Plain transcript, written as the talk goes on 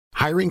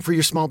Hiring for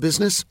your small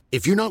business?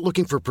 If you're not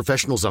looking for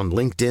professionals on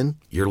LinkedIn,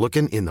 you're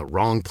looking in the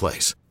wrong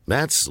place.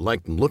 That's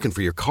like looking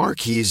for your car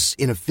keys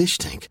in a fish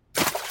tank.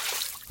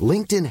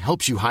 LinkedIn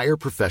helps you hire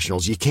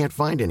professionals you can't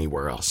find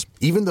anywhere else,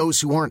 even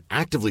those who aren't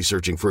actively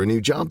searching for a new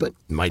job but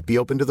might be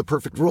open to the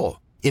perfect role.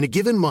 In a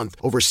given month,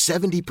 over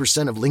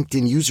 70% of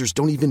LinkedIn users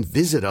don't even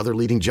visit other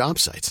leading job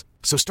sites.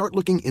 So start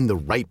looking in the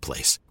right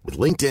place. With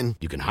LinkedIn,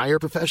 you can hire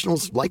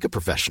professionals like a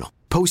professional.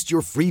 Post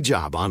your free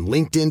job on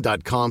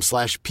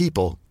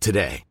linkedin.com/people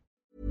today.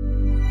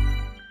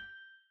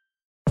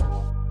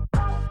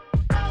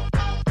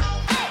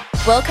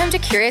 Welcome to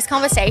Curious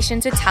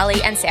Conversations with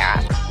Tali and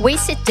Sarah. We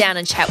sit down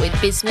and chat with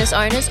business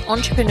owners,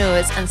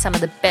 entrepreneurs, and some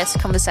of the best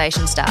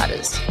conversation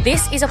starters.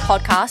 This is a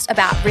podcast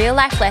about real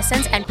life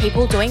lessons and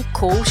people doing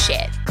cool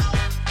shit.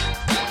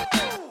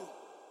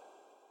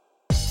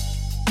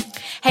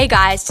 Hey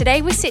guys,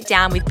 today we sit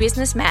down with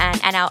businessman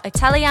and our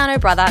Italiano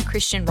brother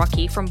Christian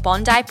Rocchi from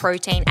Bondi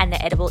Protein and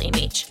The Edible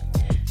Image.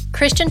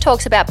 Christian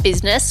talks about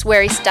business,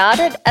 where he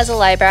started as a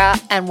labourer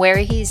and where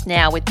he is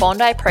now with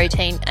Bondi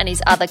Protein and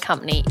his other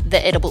company,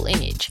 The Edible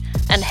Image,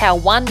 and how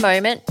one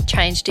moment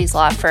changed his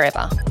life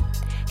forever.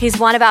 He's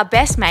one of our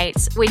best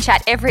mates. We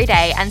chat every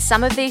day, and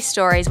some of these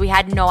stories we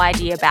had no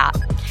idea about,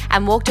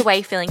 and walked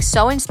away feeling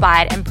so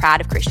inspired and proud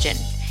of Christian.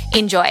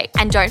 Enjoy,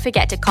 and don't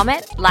forget to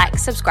comment, like,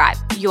 subscribe.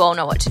 You all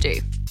know what to do.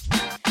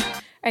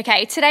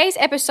 Okay, today's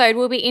episode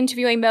we'll be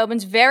interviewing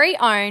Melbourne's very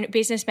own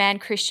businessman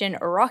Christian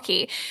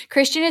Rocchi.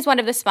 Christian is one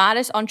of the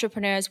smartest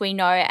entrepreneurs we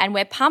know, and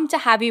we're pumped to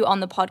have you on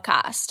the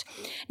podcast.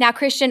 Now,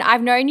 Christian,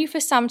 I've known you for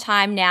some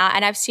time now,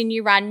 and I've seen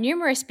you run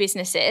numerous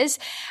businesses.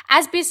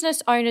 As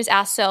business owners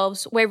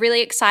ourselves, we're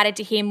really excited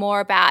to hear more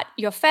about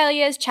your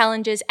failures,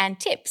 challenges, and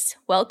tips.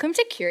 Welcome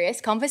to Curious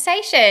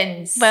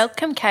Conversations.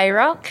 Welcome,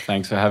 K-Rock.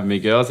 Thanks for having me,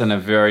 girls, and a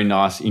very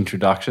nice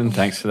introduction.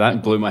 Thanks for that.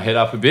 It blew my head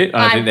up a bit.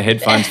 I don't think the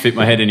headphones fit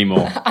my head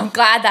anymore. I'm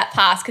glad that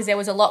passed because there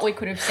was a lot we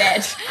could have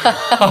said.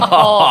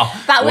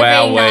 But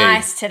we're being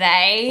nice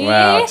today.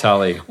 Wow,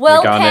 Tali.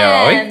 Welcome. We're going there,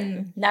 are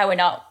we? No, we're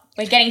not.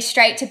 We're getting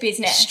straight to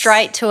business.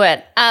 Straight to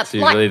it. It's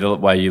really the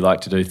way you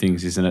like to do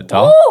things, isn't it,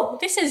 Tal? Ooh,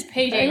 this is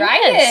PG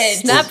rated.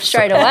 Snap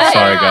straight away.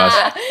 Sorry,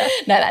 guys.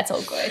 No, that's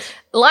all good.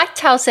 Like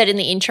Tal said in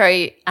the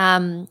intro,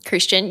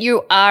 Christian,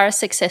 you are a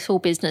successful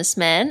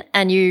businessman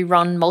and you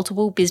run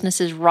multiple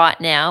businesses right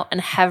now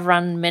and have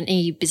run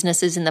many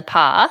businesses in the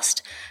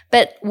past.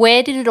 But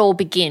where did it all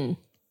begin?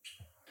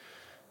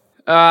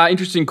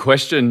 Interesting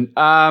question.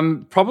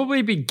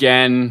 Probably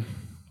began,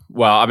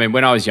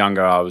 when I was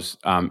younger, I was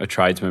a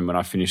tradesman when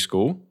I finished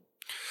school.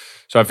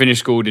 So I finished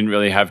school, didn't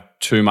really have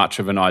too much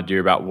of an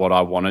idea about what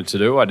I wanted to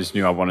do. I just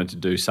knew I wanted to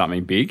do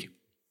something big.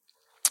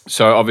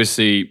 So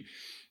obviously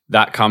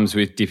that comes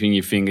with dipping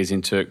your fingers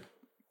into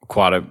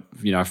quite a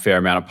fair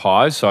amount of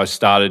pies. So I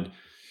started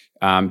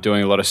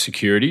doing a lot of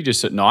security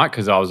just at night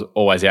because I was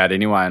always out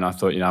anyway, and I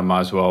thought, I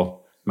might as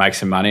well make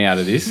some money out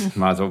of this.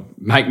 Might as well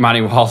make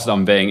money whilst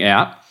I'm being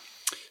out.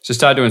 So I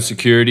started doing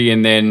security,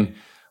 and then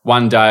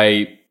one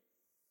day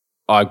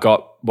I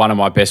got one of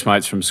my best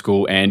mates from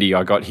school, Andy,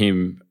 I got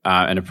him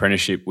an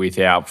apprenticeship with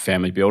our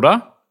family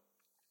builder.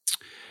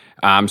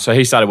 So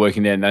he started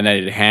working there, and they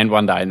needed a hand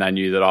one day, and they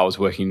knew that I was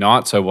working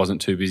nights, so I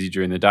wasn't too busy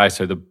during the day.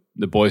 So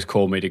the boys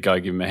called me to go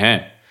give him a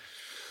hand.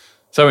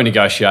 So we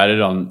negotiated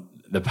on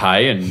the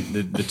pay and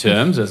the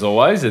terms, as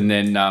always, and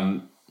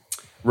then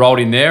rolled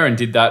in there and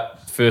did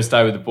that first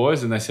day with the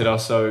boys, and they said,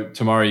 so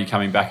tomorrow you're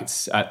coming back at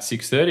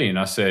 6:30? And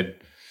I said,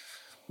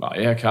 well,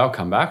 yeah, okay, I'll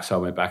come back. So I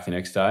went back the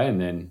next day, and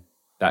then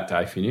that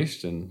day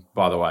finished. And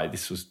by the way,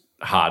 this was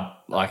hard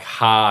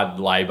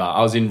labour.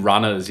 I was in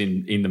runners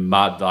in the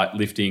mud, like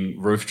lifting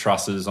roof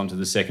trusses onto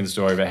the second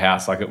story of a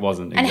house. Like it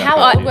wasn't. And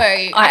exactly how old were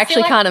you? I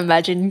actually can't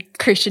imagine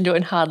Christian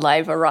doing hard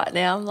labour right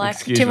now. I'm like,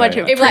 Excuse too much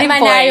me. of a Like my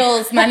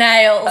nails.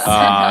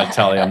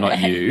 Tali, I'm not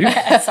you.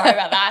 Sorry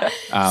about that.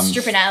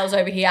 Stripping nails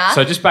over here.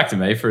 So just back to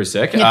me for a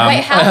sec. Wait,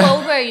 how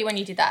old were you when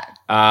you did that?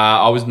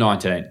 I was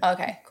 19.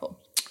 Okay, cool.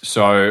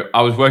 So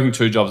I was working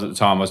 2 jobs at the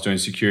time. I was doing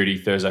security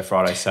Thursday,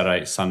 Friday,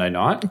 Saturday, Sunday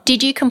night.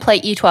 Did you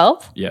complete Year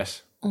 12?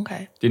 Yes.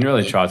 Okay. Didn't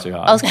really try too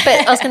hard. I was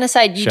going to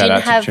say you Shout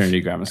out to Trinity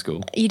Grammar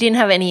School. You didn't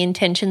have any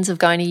intentions of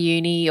going to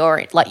uni,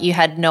 or like you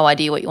had no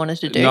idea what you wanted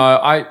to do? No,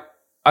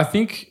 I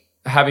think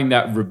having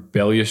that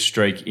rebellious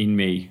streak in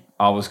me,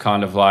 I was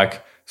kind of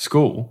like,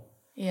 school?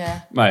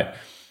 Yeah. Mate,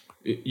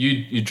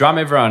 you drum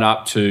everyone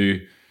up to,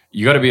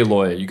 you got to be a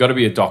lawyer, you got to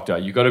be a doctor,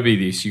 you got to be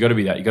this, you got to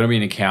be that, you got to be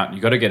an accountant,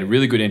 you got to get a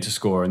really good enter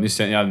score and this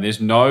and that. And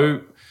there's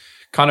no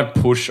kind of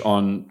push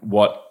on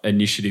what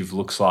initiative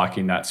looks like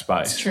in that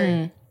space. It's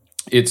true.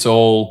 It's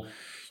all,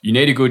 you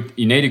need a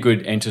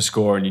good enter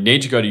score, and you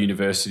need to go to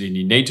university, and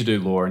you need to do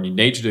law, and you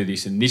need to do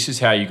this, and this is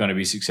how you're going to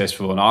be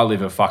successful. And I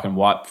live a fucking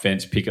white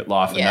fence picket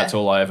life, and that's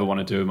all I ever want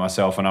to do with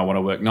myself. And I want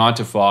to work 9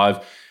 to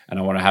 5, and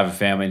I want to have a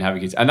family and have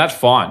kids, and that's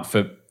fine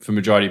for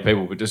majority of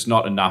people, but just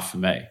not enough for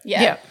me.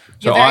 Yeah.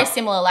 So You're very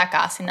similar like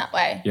us in that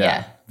way.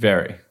 Yeah,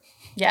 very.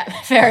 Yeah,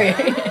 very.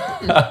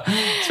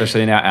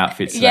 Especially in our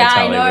outfits today, Yeah, I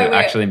Tally. know, We're we're-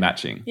 actually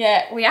matching.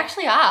 Yeah, we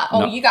actually are.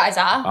 Oh, No. you guys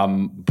are.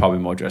 I'm probably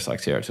more dressed like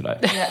Sarah today.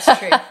 Yeah, that's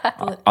true.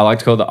 I like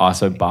to call it the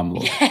ISO bum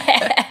look.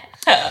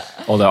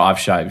 Although I've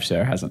shaved,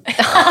 Sarah hasn't.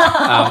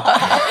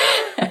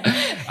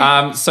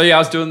 So yeah, I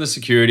was doing the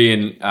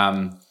security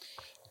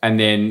and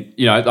then,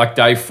 you know, like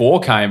day 4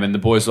 came and the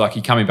boys were like,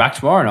 "You coming back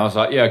tomorrow?" And I was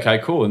like, "Yeah, okay,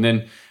 cool." And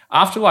then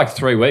after like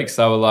 3 weeks,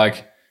 they were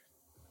like,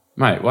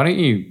 "Mate, why don't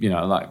you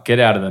know, like get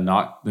out of the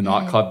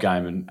nightclub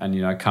game and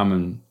you know,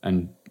 come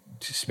and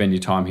spend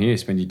your time here,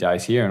 spend your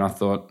days here." And I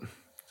thought,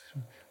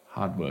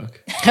 hard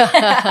work.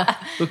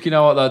 Look, you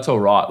know what, though, it's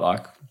all right.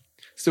 Like,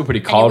 still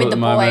pretty cold with at the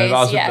the moment.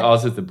 boys, I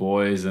was with the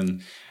boys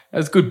and it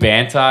was good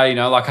banter, you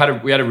know, like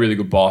we had a really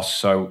good boss,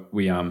 so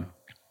we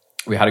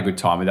had a good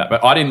time with that.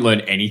 But I didn't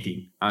learn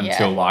anything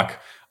until like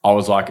I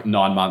was like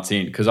 9 months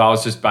in, because I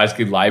was just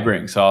basically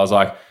labouring. So I was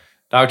like,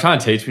 they were trying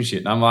to teach me shit.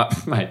 And I'm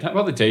like, mate, don't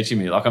bother teaching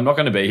me. Like, I'm not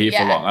going to be here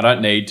for long. I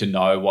don't need to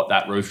know what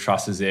that roof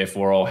truss is there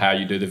for or how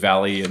you do the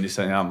valley and this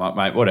and that. I'm like,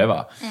 mate,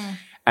 whatever.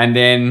 And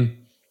then,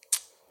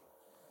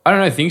 I don't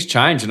know, things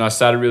changed and I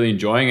started really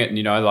enjoying it. And,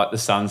 you know, like the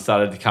sun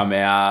started to come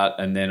out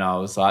and then I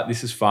was like,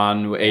 this is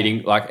fun. We're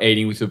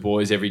eating with the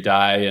boys every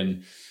day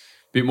and a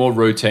bit more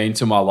routine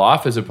to my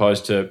life, as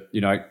opposed to,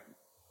 you know,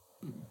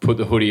 put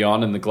the hoodie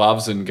on and the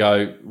gloves and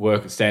go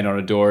work, stand on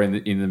a door in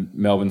the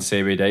Melbourne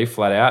CBD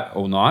flat out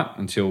all night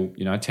until,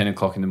 you know, 10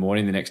 o'clock in the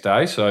morning the next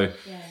day. So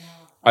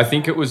I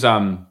think it was,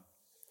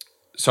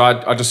 so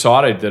I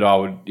decided that I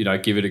would, you know,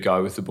 give it a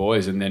go with the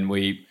boys. And then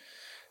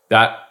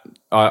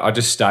I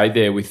just stayed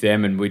there with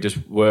them and we just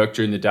worked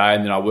during the day,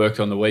 and then I worked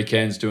on the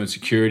weekends doing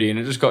security, and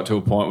it just got to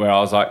a point where I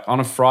was like, on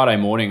a Friday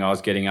morning, I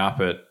was getting up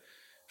at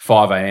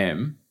 5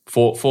 a.m.,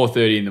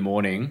 4:30 in the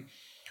morning,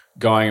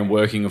 going and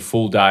working a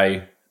full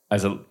day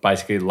as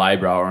basically a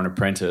labourer or an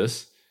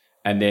apprentice,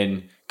 and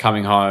then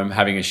coming home,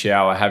 having a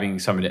shower, having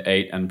something to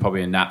eat and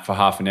probably a nap for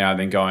half an hour,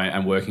 then going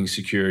and working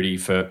security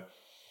for,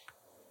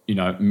 you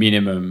know,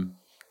 minimum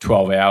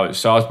 12 hours.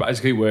 So I was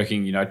basically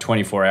working, you know,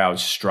 24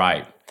 hours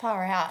straight.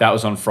 Far out. That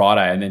was on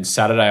Friday, and then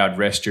Saturday I'd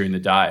rest during the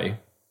day.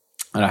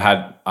 And I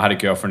had a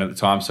girlfriend at the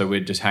time, so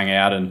we'd just hang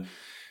out and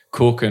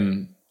cook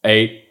and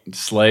eat,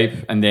 sleep,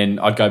 and then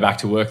I'd go back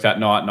to work that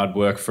night and I'd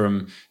work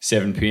from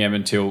 7 p.m.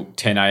 until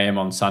 10 a.m.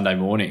 on Sunday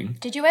morning.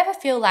 Did you ever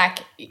feel like,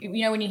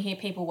 you know, when you hear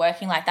people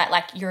working like that,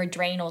 like your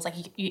adrenals, like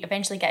you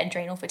eventually get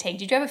adrenal fatigue?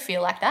 Did you ever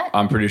feel like that?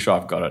 I'm pretty sure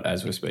I've got it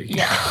as we're speaking.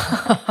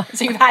 Yeah.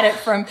 So you've had it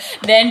from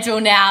then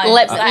till now.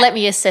 Let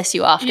me assess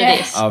you after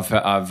this. I've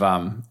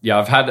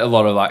had a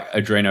lot of like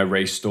Adreno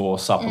Restore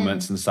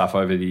supplements and stuff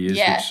over the years,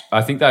 which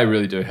I think they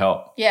really do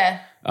help. Yeah.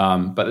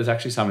 But there's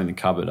actually some in the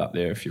cupboard up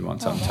there if you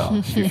want some time.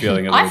 If you're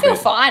feeling a little I feel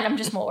bit. fine. I'm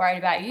just more worried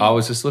about you. I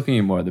was just looking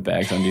in more of the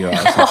bags under your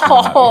eyes.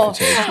 Oh,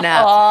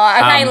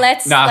 okay.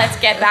 Let's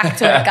get back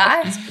to it,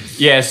 guys.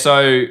 Yeah.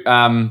 So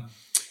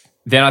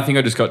then I think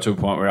I just got to a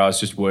point where I was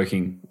just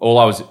working. All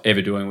I was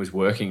ever doing was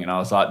working, and I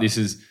was like, this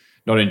is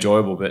not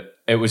enjoyable, but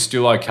it was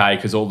still okay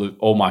because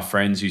all my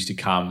friends used to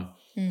come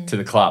to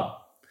the club.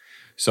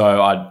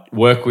 So I'd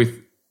work with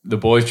the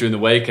boys during the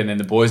week, and then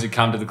the boys would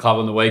come to the club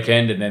on the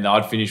weekend, and then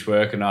I'd finish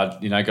work and I'd,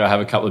 you know, go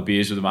have a couple of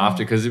beers with them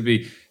after, because it'd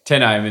be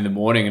 10 a.m. in the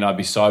morning and I'd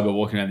be sober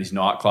walking around this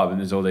nightclub and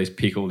there's all these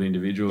pickled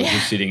individuals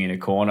just sitting in a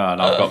corner,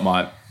 and I've got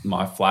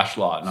my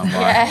flashlight and I'm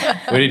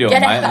like, what are you doing,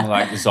 mate? And I'm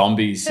like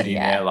zombies sitting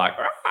there like,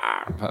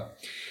 Rah! But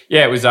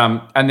yeah, it was,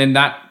 and then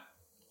that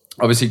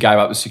obviously gave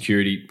up the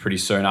security pretty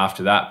soon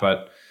after that,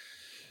 but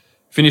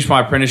finished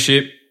my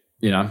apprenticeship,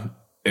 you know,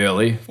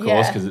 early, of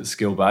course, because it's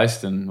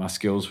skill-based and my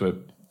skills were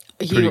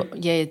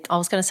I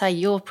was going to say,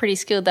 you're pretty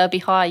skilled. They'd be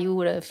high. You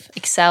would have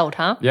excelled,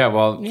 huh? Yeah,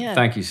 well,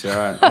 thank you,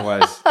 Sarah.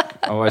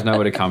 I always know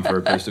where to come for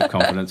a boost of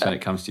confidence when it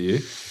comes to you.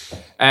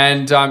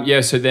 And,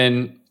 so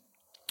then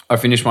I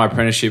finished my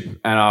apprenticeship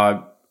and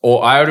I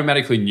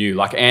automatically knew,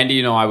 like Andy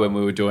and I, when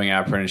we were doing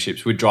our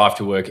apprenticeships, we'd drive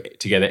to work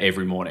together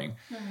every morning.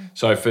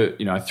 So for,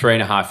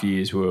 3.5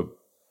 years, we were,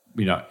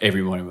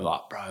 every morning we're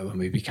like, bro, when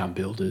we become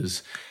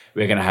builders,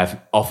 we're going to have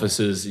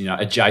offices,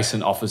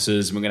 adjacent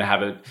offices. We're going to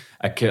have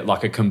a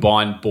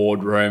combined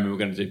boardroom, and we're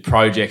going to do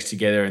projects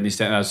together and this,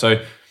 that, and that.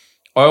 So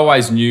I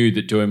always knew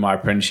that doing my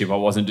apprenticeship, I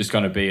wasn't just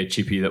going to be a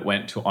chippy that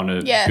went on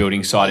a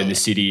building site in the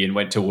city and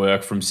went to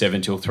work from 7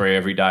 till 3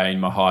 every day in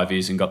my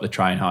high-vis and got the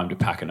train home to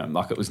Pakenham.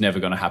 Like, it was never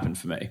going to happen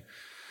for me.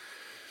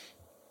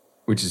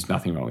 Which is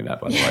nothing wrong with that,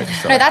 by the way.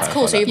 No, that's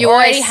cool. So you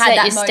already had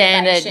that your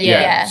standard.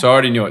 Yeah. So I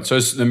already knew it. So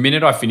the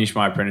minute I finished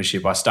my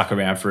apprenticeship, I stuck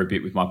around for a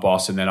bit with my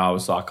boss, and then I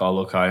was like, oh,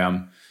 look, I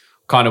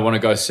kind of want to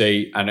go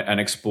see and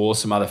explore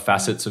some other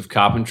facets of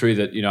carpentry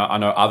that, I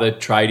know other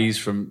tradies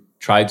from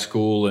trade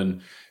school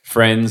and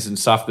friends and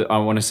stuff, that I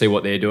want to see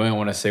what they're doing. I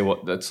want to see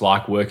what it's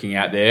like working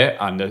out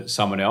there under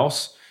someone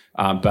else,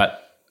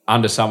 but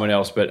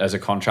as a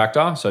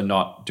contractor, so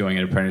not doing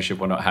an apprenticeship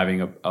or not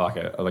having a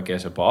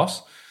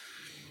boss.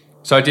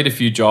 So I did a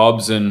few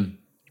jobs, and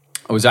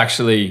I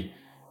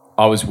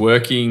was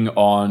working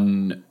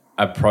on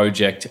a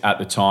project at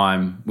the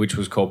time, which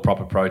was called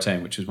Proper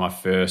Protein, which was my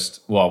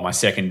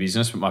second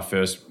business, but my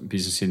first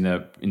business in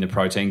the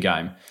protein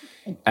game.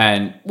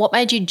 And What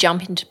made you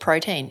jump into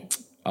protein?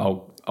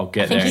 I'll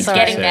get think there. he's in a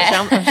getting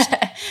sec.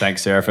 there.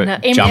 Thanks, Sarah, for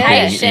jumping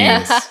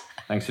impatient. in.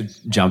 Thanks for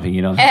jumping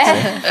in on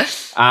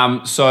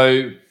that.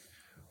 So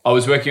I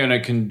was working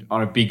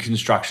on a big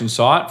construction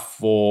site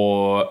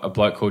for a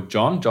bloke called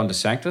John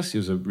DeSanctis. He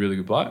was a really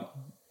good bloke.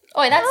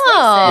 Oh, that's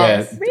Oh,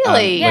 Lisa's.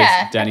 really?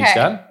 Yeah, Danny's okay.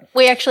 dad.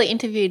 We actually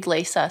interviewed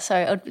Lisa, so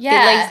it would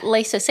Yeah. be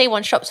Lisa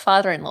C1 Shop's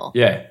father-in-law.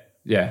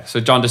 Yeah. So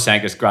John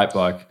DeSanctis, great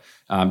bloke.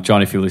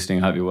 John, if you're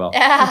listening, I hope you're well.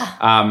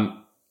 Yeah.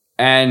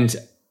 And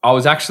I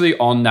was actually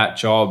on that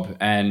job,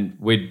 and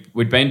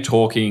we'd been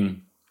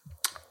talking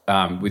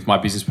with my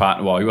business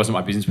partner. Well, he wasn't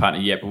my business partner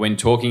yet, but when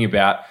talking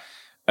about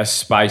a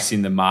space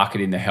in the market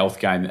in the health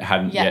game that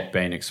hadn't yet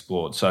been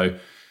explored. So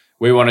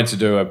we wanted to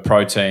do a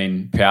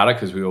protein powder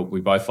because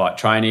we both like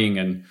training,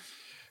 and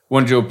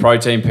wanted to do a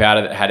protein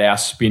powder that had our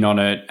spin on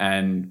it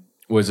and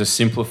was a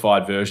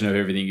simplified version of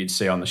everything you'd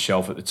see on the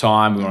shelf at the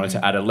time. We wanted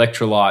to add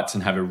electrolytes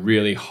and have a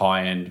really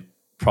high-end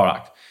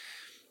product.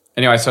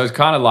 Anyway, so it's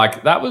kind of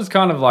like, that was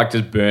kind of like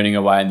just burning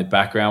away in the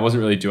background. I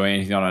wasn't really doing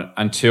anything on it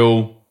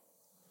until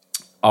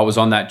I was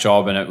on that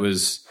job, and it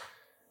was,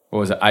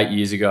 8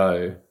 years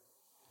ago?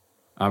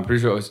 I'm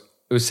pretty sure it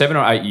was 7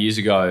 or 8 years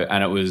ago,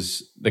 and it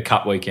was the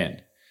Cup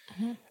weekend.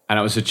 And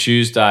it was a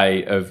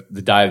Tuesday of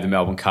the day of the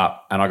Melbourne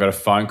Cup, and I got a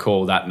phone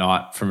call that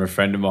night from a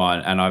friend of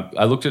mine, and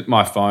I looked at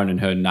my phone and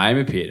her name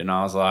appeared, and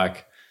I was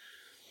like,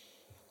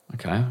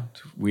 okay,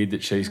 it's weird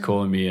that she's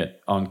calling me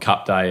on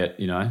Cup day at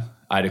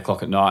 8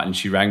 o'clock at night. And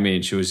she rang me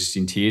and she was just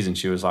in tears, and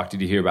she was like, did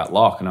you hear about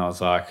Locke? And I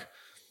was like,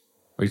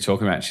 what are you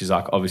talking about? And she's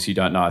like, obviously you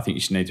don't know. I think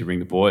you should need to ring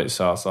the boys.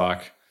 So I was like,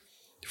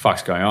 what the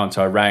fuck's going on?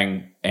 So I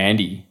rang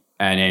Andy,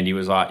 and Andy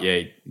was like, yeah,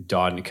 he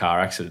died in a car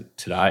accident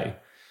today.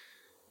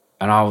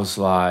 And I was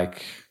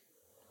like,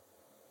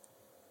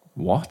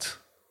 what?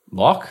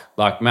 Locke?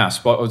 Like, man,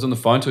 I was on the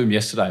phone to him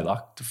yesterday. Like,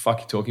 what the fuck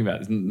are you talking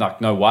about?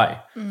 Like, no way.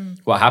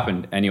 What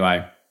happened?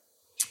 Anyway,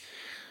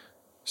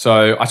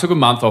 so I took a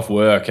month off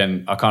work,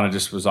 and I kind of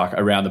just was like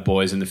around the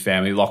boys and the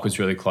family. Locke was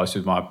really close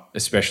with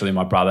especially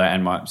my brother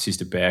and my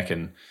sister Beck.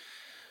 And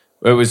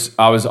I was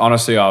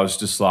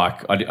just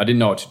like, I didn't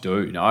know what to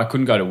do. I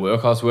couldn't go to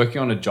work. I was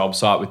working on a job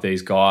site with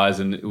these guys,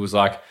 and it was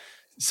like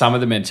some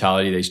of the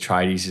mentality of these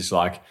tradies is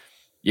like,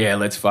 yeah,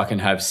 let's fucking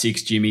have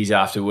 6 Jimmies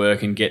after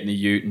work and get in the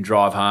ute and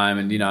drive home.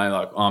 And,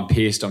 like, I'm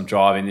pissed, I'm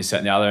driving, this, that,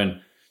 and the other.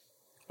 And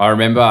I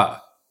remember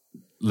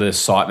the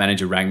site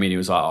manager rang me, and he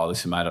was like, oh,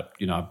 listen, mate,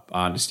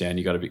 I understand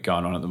you got a bit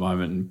going on at the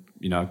moment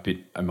and, a bit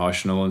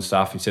emotional and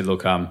stuff. He said,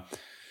 look, are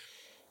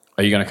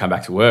you going to come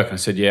back to work? And I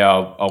said, yeah,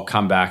 I'll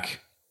come back,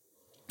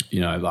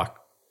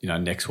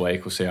 next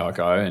week. We'll see how I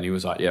go. And he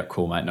was like, yeah,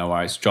 cool, mate, no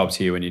worries. Job's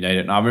here when you need it.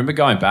 And I remember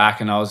going back,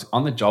 and I was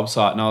on the job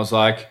site, and I was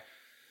like,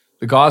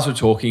 the guys were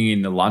talking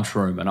in the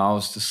lunchroom, and I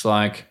was just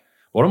like,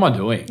 what am I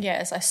doing? Yeah,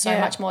 there's like so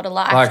much more to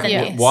life Like,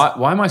 than this.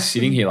 why am I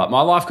sitting here? Like,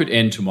 my life could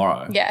end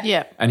tomorrow.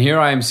 Yeah. And here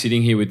I am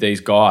sitting here with these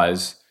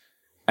guys,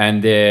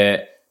 and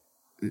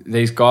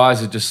these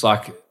guys are just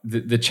like,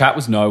 the chat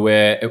was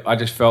nowhere. I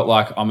just felt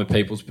like I'm a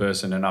people's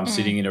person, and I'm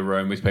sitting in a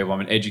room with people.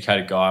 I'm an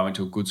educated guy. I went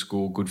to a good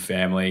school, good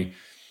family.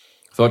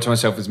 I thought to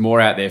myself, there's more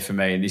out there for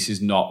me, and this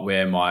is not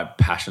where my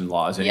passion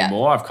lies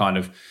anymore. I've kind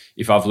of,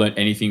 if I've learned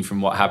anything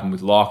from what happened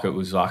with Locke, it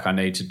was like I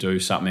need to do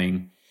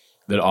something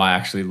that I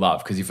actually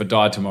love, because if I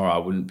died tomorrow, I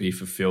wouldn't be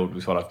fulfilled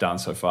with what I've done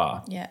so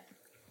far. Yeah.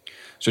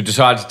 So I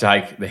decided to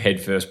take the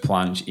headfirst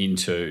plunge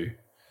into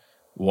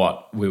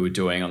what we were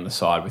doing on the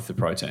side with the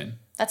protein.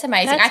 That's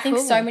amazing. That's I think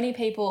cool. so many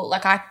people,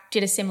 like I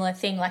did a similar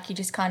thing, like you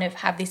just kind of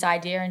have this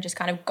idea and just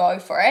kind of go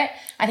for it.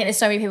 I think there's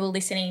so many people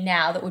listening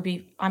now that would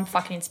be, I'm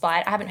fucking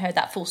inspired. I haven't heard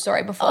that full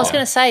story before. I was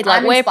going to say,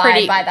 like, I'm we're inspired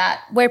pretty by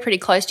that. We're pretty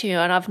close to you,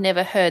 and I've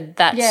never heard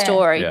that Yeah.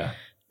 story. Yeah.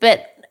 But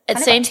it Kind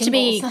of seems got to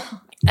be tingles.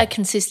 a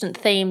consistent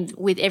theme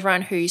with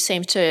everyone who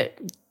seems to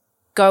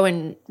go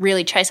and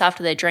really chase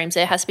after their dreams.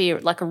 There has to be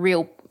like a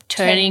real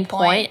turning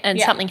point and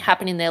Yeah. something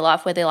happen in their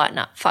life where they're like,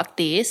 nah, fuck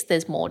this.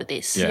 There's more to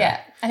this. Yeah. Yeah.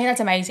 I think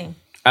that's amazing.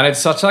 And it's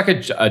such like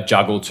a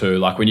juggle too.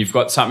 Like when you've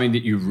got something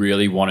that you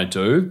really want to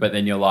do, but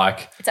then you're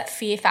like, It's that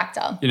fear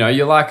factor.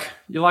 you're like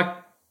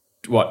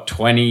what,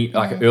 20,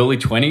 like early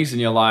 20s, and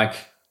you're like,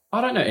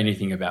 I don't know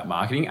anything about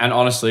marketing. And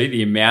honestly,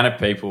 the amount of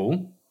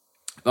people,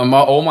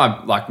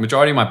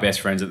 majority of my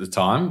best friends at the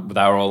time,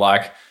 they were all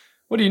like,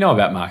 what do you know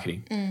about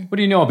marketing? What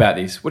do you know about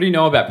this? What do you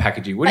know about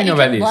packaging? What do you know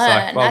about this?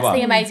 Like, blah, That's blah.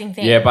 the amazing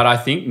thing. Yeah, but I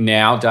think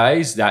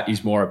nowadays that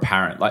is more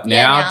apparent. Like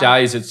Yeah,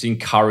 nowadays it's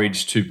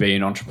encouraged to be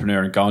an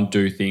entrepreneur and go and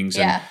do things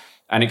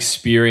and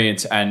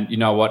experience. And you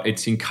know what?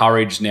 It's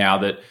encouraged now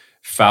that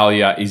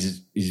failure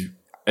is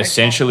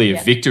essentially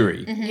a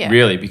victory,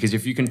 really, because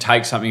if you can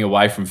take something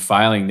away from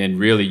failing, then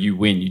really you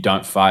win. You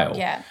don't fail.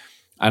 Yeah.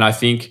 And I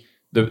think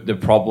the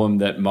problem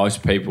that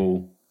most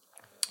people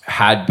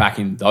had back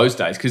in those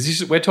days,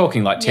 because we're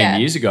talking like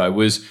 10 years ago,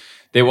 was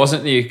there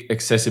wasn't the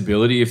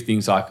accessibility of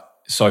things like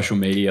social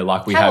media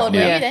like we How have old now.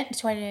 were you then?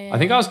 20. I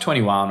think I was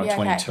 21 or Yeah,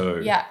 22.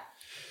 Okay. Yeah.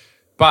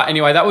 But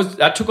anyway,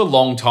 that took a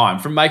long time.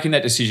 From making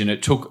that decision,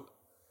 it took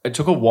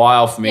a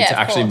while for me Yeah, to of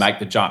actually course. make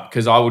the jump,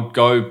 because I would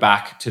go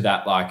back to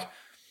that like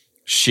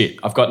shit,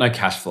 I've got no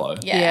cash flow.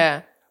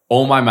 Yeah.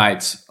 All my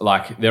mates,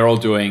 like they're all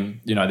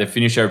doing, they've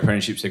finished their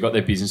apprenticeships, they've got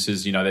their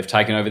businesses, they've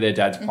taken over their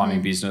dad's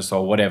plumbing business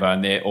or whatever,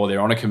 and they're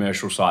on a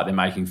commercial site, they're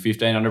making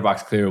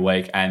 $1,500 clear a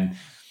week, and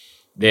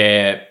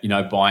they're,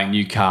 buying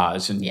new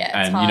cars and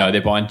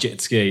they're buying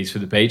jet skis for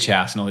the beach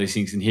house and all these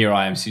things. And here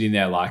I am sitting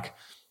there like,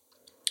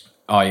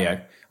 oh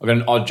yeah, I've got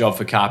an odd job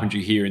for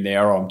carpentry here and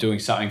there, or I'm doing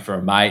something for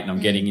a mate and I'm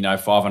getting,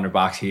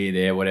 $500 here,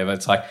 there, whatever.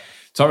 It's like,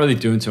 it's not really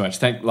doing too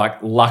much.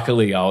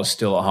 Luckily I was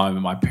still at home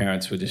and my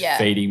parents were just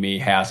feeding me,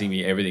 housing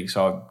me, everything.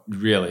 So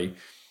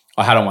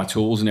I had all my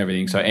tools and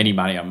everything. So any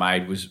money I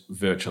made was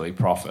virtually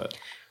profit.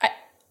 I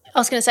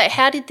was going to say,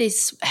 how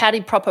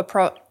did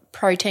Proper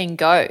Protein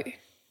go?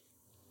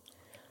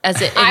 In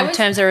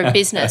terms of a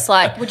business,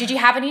 did you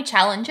have any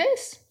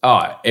challenges?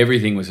 Oh,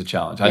 everything was a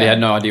challenge. I had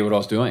no idea what I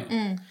was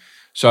doing.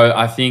 So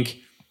I think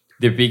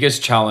the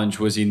biggest challenge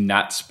was in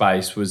that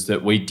space was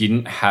that we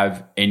didn't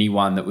have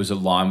anyone that was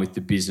aligned with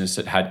the business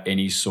that had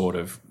any sort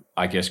of,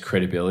 I guess,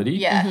 credibility.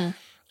 Yeah.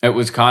 It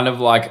was kind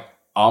of like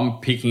I'm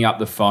picking up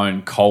the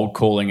phone, cold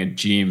calling a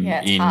gym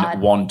in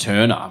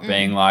Wanturna,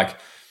 being like,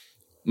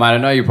 mate, I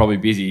know you're probably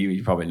busy,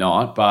 you're probably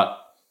not, but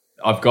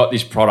I've got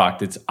this product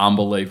that's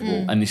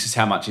unbelievable and this is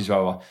how much is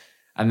blah, blah, blah.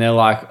 And they're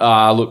like,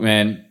 look,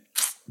 man,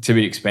 it's a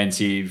bit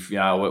expensive.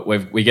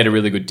 We get a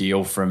really good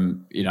deal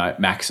from,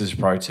 Max's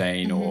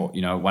Protein or,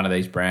 one of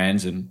these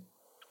brands. And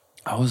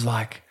I was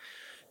like,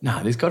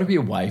 no, there's got to be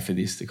a way for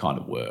this to kind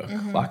of work.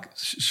 Like,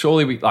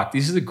 surely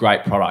this is a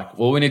great product.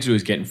 All we need to do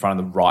is get in front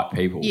of the right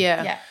people.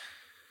 Yeah.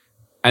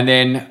 And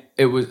then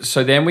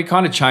then we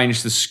kind of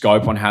changed the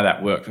scope on how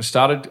that worked.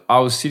 I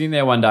was sitting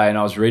there one day and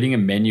I was reading a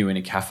menu in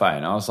a cafe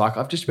and I was like,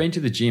 I've just been to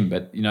the gym,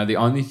 but the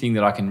only thing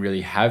that I can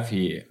really have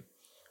here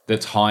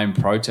that's high in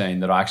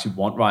protein that I actually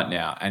want right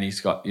now, and it's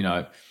got,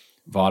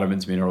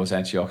 vitamins, minerals,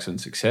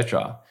 antioxidants,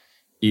 etc.,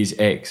 is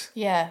eggs.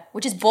 Yeah,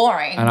 which is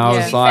boring. And I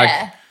was like,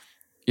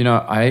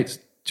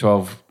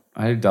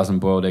 I ate a dozen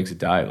boiled eggs a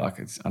day. Like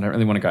I don't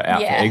really want to go out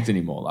for eggs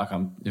anymore. Like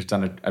I'm just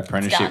done an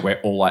apprenticeship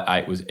where all I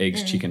ate was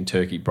eggs, chicken,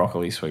 turkey,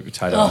 broccoli, sweet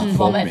potato, and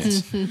pork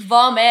mince.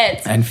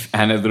 Vomit.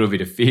 And a little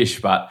bit of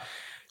fish. But,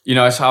 so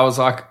I was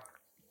like,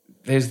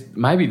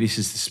 maybe this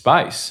is the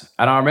space.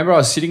 And I remember I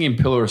was sitting in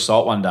Pillar of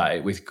Salt one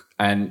day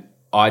and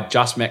I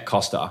just met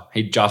Costa.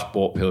 He just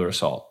bought Pillar of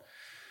Salt.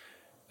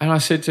 And I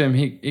said to him,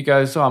 he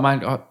goes, oh,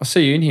 mate, I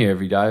see you in here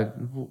every day.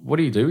 What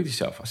do you do with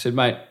yourself? I said,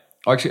 mate,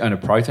 I actually own a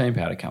protein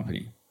powder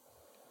company.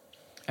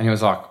 And he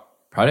was like,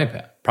 protein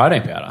powder?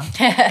 Protein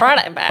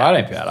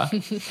powder.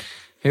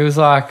 He was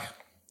like,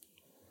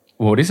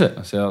 well, what is it?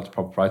 I said, oh, it's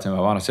proper protein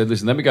powder. I said,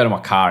 listen, let me go to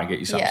my car and get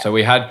you some. So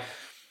we had,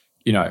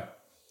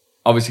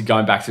 obviously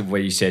going back to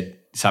where you said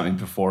something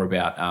before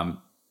about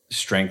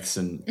strengths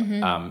and,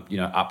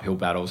 uphill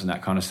battles and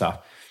that kind of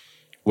stuff.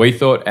 We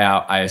thought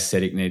our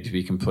aesthetic needed to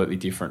be completely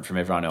different from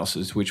everyone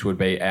else's, which would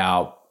be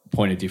our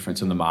point of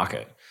difference in the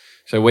market.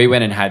 So we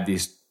went and had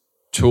this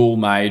tool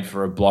made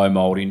for a blow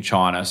mold in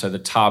China. So the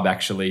tub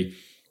actually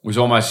was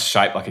almost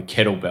shaped like a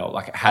kettlebell,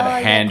 like it had a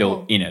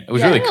handle in it. It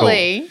was really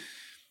cool.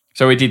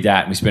 So we did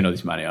that and we spent all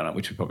this money on it,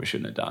 which we probably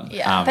shouldn't have done.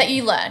 Yeah, but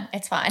you learn.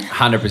 It's fine.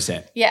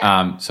 100%.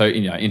 Yeah. So,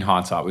 in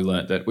hindsight, we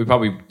learned that we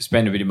probably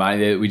spent a bit of money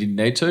there that we didn't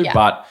need to,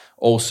 but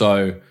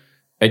also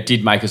it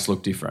did make us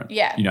look different.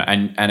 Yeah.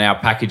 And our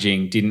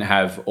packaging didn't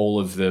have all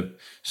of the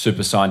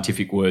super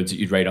scientific words that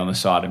you'd read on the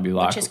side and be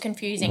like, which is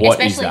confusing,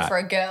 especially for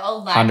a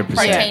girl. Like 100%.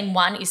 Protein,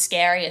 one, is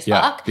scary as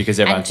fuck. Because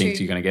everyone thinks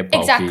you're going to get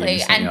bulky.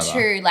 Exactly. And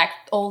two, like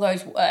all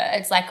those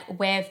words, like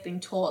we've been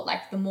taught,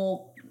 like the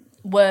more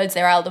words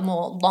there are, the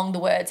more long the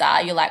words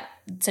are, you're like,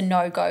 it's a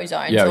no-go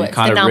zone. Yeah, so you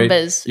kind the of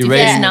numbers. You're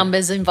there's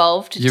numbers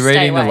involved. You're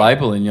reading the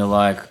label and you're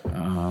like,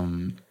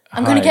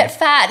 I'm going to get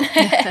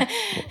fat.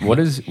 What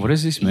does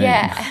this mean?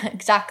 Yeah,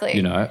 exactly.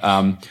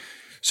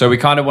 So we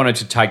kind of wanted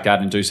to take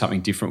that and do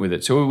something different with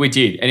it. So we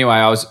did.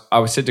 Anyway,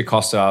 I said to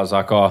Costa, I was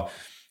like, oh,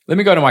 let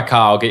me go to my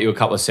car. I'll get you a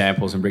couple of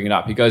samples and bring it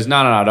up. He goes, no,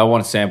 I don't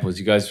want samples.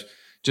 He goes,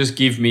 just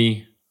give how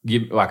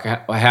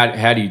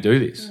do you do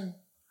this?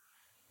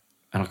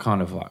 And I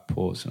kind of like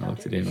paused and I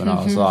looked at him and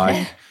I was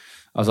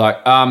like,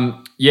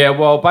 yeah,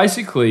 well,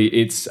 basically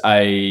it's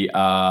a fake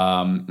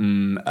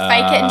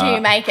it until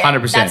you make it.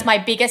 100%. That's my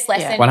biggest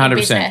lesson. 100%. In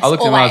business, I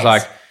looked at him and I was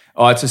always. like,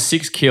 oh, it's a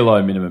 6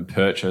 kilo minimum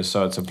purchase,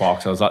 so it's a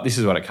box. I was like, this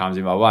is what it comes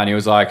in, blah, blah. And he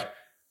was like,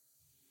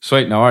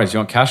 sweet, no worries. You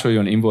want cash or you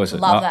want to invoice it?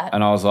 Love that.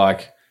 And I was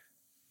like,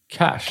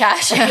 cash.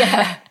 Cash,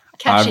 yeah.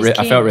 Cash is king.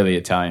 I felt really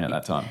Italian at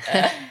that time.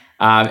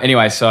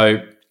 Anyway,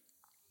 so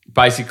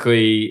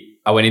basically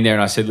I went in there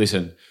and I said,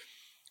 listen,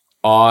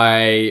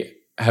 I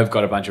have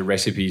got a bunch of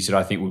recipes that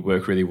I think would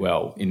work really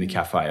well in the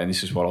cafe and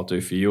this is what I'll do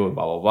for you and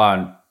blah, blah, blah.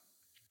 And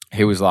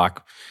he was like,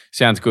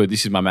 sounds good.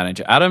 This is my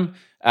manager, Adam.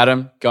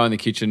 Adam, go in the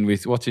kitchen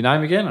with, what's your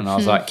name again? And I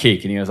was like,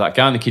 Kick. And he was like,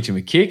 go in the kitchen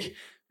with Kick,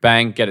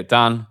 bang, get it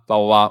done, blah,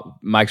 blah, blah.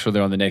 Make sure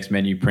they're on the next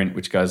menu print,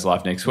 which goes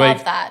live next week.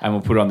 Love that. And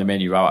we'll put it on the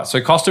menu right.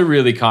 So Costa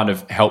really kind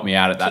of helped me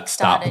out at that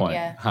start point.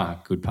 Yeah.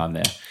 Good pun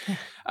there.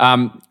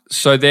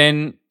 So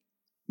then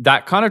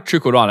that kind of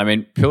trickled on. I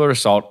mean, Pillar of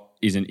Salt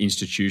is an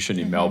institution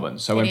in Melbourne.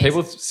 So when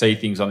people see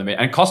things on the menu,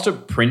 and Costa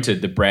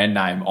printed the brand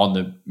name on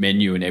the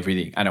menu and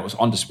everything, and it was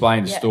on display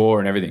in the store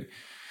and everything.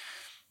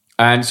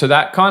 And so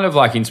that kind of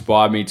like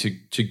inspired me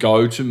to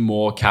go to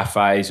more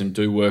cafes and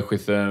do work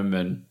with them.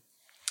 And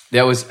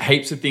there was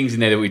heaps of things in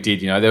there that we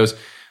did. You know,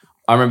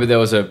 I remember there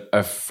was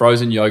a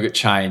frozen yogurt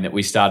chain that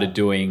we started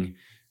doing.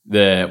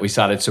 We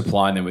started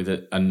supplying them with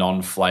a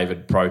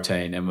non-flavored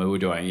protein, and we were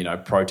doing, you know,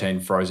 protein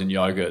frozen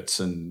yogurts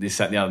and this,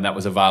 that, and the other. And that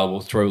was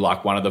available through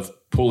like one of the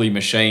pulley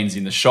machines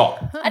in the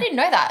shop. I didn't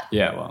know that.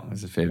 Yeah, well,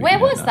 there's a fair bit. Where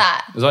was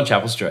that? It was on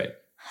Chapel Street.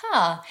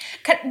 Huh.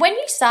 When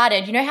you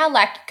started, you know how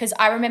like, because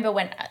I remember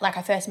when like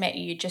I first met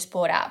you, you just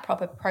brought out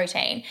Proper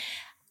Protein.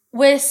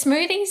 Were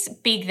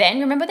smoothies big then?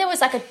 Remember there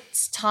was like a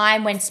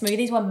time when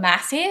smoothies were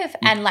massive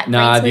and like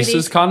Nah, green smoothies. this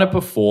was kind of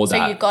before that.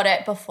 So you got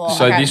it before.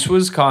 So this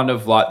was kind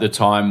of like the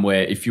time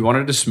where if you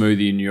wanted a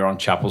smoothie and you're on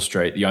Chapel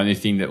Street, the only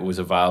thing that was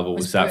available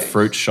was that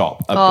fruit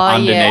shop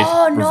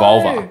underneath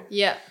Revolver.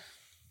 Yeah.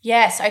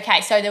 Yes,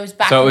 okay. So there was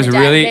back So it was in the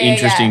really day.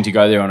 interesting to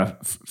go there on a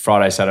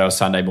Friday, Saturday or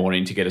Sunday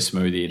morning to get a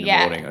smoothie in the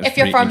morning. It was If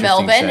you're pretty from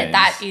interesting Melbourne, scenes.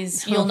 that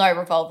is, you'll know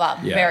Revolver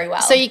very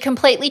well. So you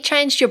completely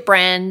changed your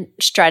brand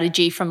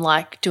strategy from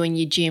like doing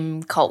your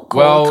gym cold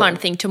call kind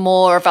of thing to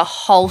more of a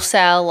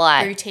wholesale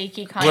like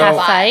boutique kind of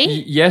cafe.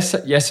 vibe.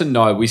 Yes and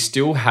no.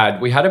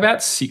 We had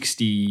about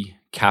 60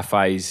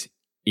 cafes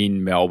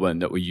in Melbourne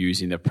that were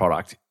using the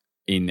product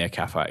in their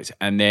cafes.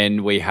 And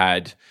then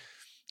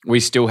we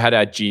still had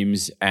our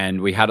gyms, and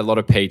we had a lot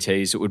of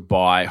PTs that would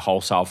buy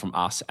wholesale from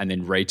us and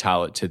then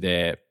retail it to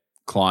their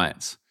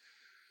clients,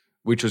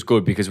 which was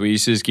good because we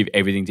used to just give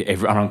everything to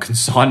everyone on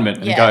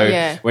consignment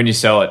and when you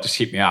sell it, just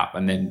hit me up.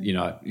 And then, you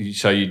know,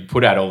 so you'd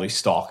put out all this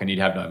stock and you'd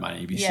have no money.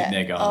 You'd be sitting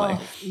there going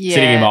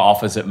sitting in my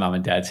office at mum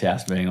and dad's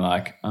house being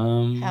like,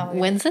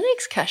 when's the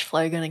next cash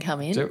flow going to come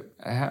in? So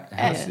how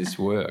does this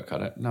work?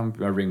 I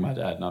ring my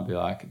dad and I'd be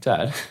like,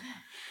 Dad,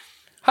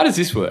 how does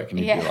this work? And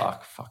he'd be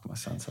like, fuck, my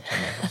son's such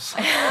a novice.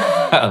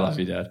 I love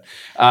you, Dad.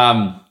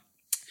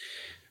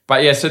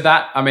 But yeah, so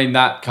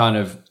that kind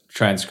of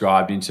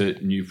transcribed into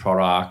new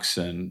products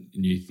and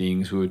new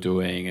things we were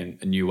doing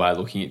and a new way of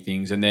looking at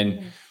things. And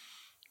then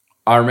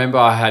I remember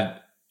I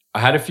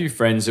had a few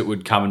friends that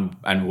would come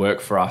and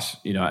work for us,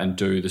 you know, and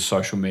do the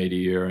social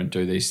media and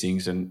do these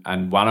things.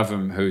 And one of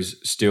them, who's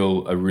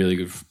still a really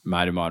good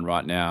mate of mine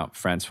right now,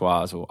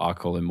 Francoise, or I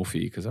call her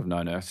Muffy because I've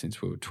known her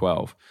since we were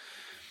 12.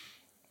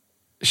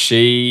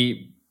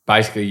 She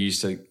basically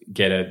used to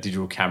get a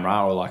digital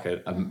camera or like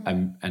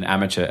an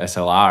amateur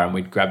SLR, and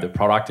we'd grab the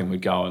product and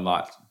we'd go and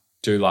like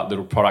do like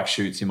little product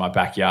shoots in my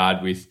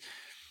backyard with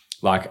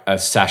like a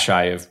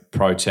sachet of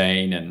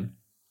protein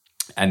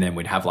and then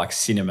we'd have like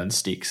cinnamon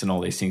sticks and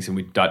all these things, and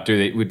we'd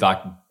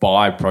like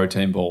buy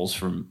protein balls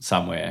from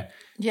somewhere,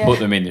 put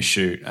them in the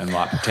shoot and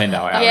like pretend they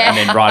were out and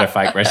then write a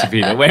fake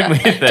recipe that went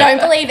with it. Don't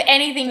believe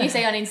anything you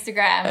see on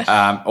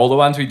Instagram. All the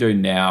ones we do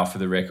now, for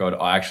the record,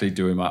 I actually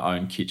do in my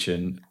own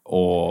kitchen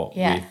or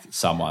with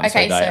someone.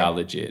 Okay, so they are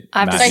legit.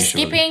 So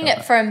skipping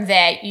from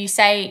there, you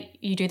say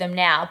you do them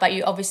now, but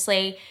you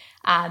obviously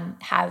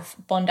have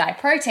Bondi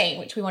Protein,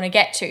 which we want to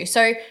get to.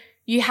 So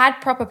you had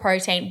Proper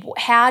Protein.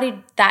 How did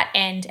that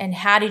end and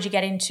how did you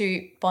get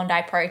into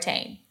Bondi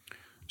Protein?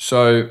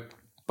 So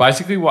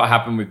basically what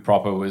happened with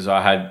Proper was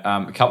I had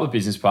a couple of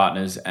business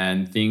partners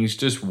and things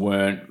just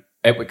weren't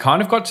 – it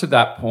kind of got to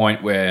that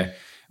point where it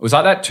was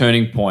like that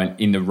turning point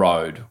in the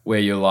road where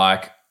you're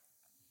like,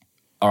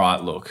 all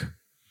right, look,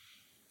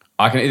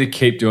 I can either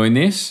keep doing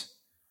this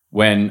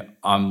when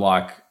I'm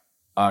like –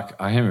 I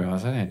remember I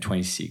was like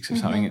 26 or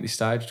something at this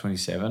stage,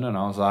 27, and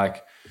I was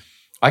like,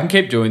 I can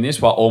keep doing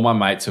this while all my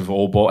mates have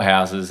all bought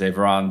houses.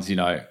 Everyone's, you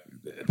know,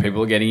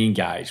 people are getting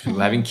engaged, people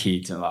are having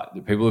kids, and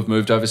like people have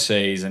moved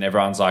overseas, and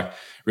everyone's like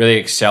really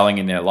excelling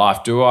in their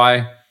life. Do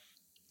I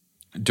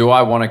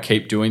want to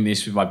keep doing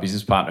this with my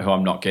business partner who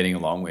I'm not getting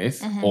along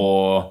with,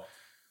 or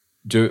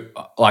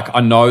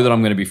I know that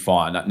I'm going to be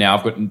fine.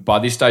 Now by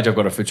this stage I've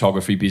got a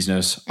photography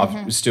business.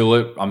 I'm still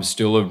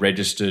a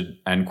registered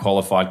and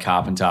qualified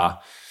carpenter.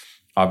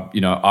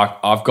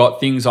 I've got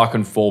things I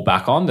can fall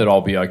back on that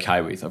I'll be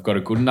okay with. I've got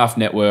a good enough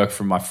network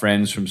from my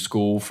friends, from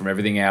school, from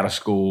everything out of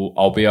school.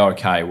 I'll be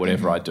okay,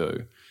 whatever I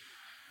do.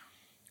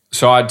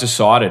 So I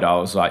decided, I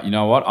was like, you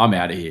know what? I'm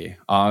out of here.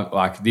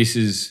 This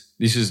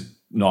is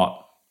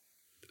not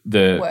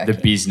the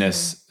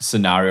business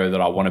scenario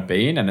that I want to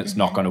be in, and it's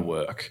not going to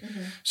work.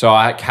 So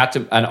I had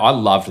to, and I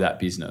loved that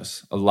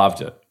business. I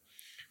loved it.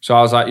 So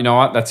I was like, you know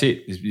what? That's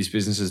it. This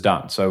business is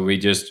done. So we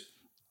just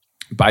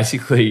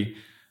basically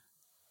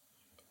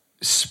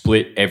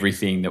split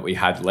everything that we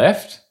had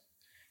left,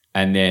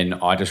 and then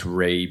I just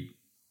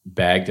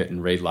re-bagged it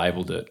and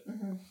relabeled it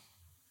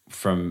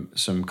from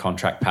some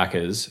contract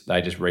packers.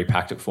 They just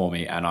repacked it for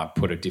me, and I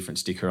put a different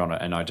sticker on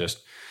it, and I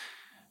just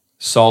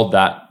sold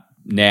that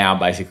now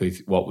basically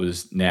what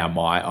was now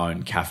my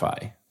own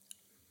cafe.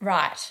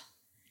 Right.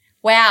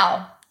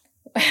 Wow.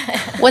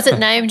 Was it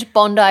named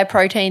Bondi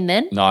Protein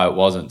then? No, it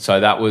wasn't. So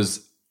that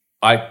was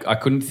I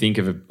couldn't think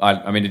of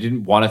I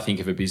didn't want to think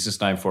of a business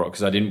name for it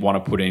because I didn't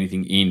want to put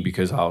anything in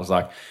because I was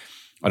like,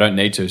 I don't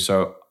need to.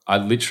 So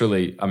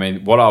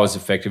what I was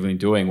effectively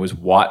doing was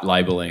white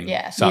labeling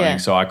something. Yeah.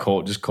 So I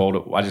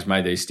just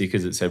made these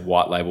stickers that said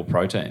white label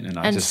protein.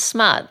 And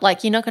smart.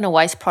 Like, you're not going to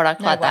waste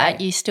product like way.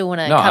 that. You still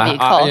want to cover your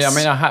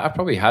costs. I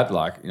probably had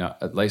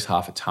at least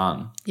half a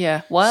ton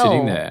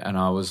sitting there. And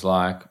I was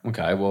like,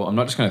 okay, well, I'm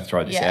not just going to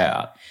throw this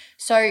out.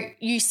 So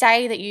you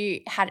say that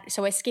you had –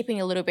 so we're skipping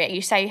a little bit.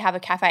 You say you have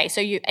a cafe.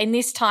 So you in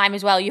this time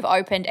as well, you've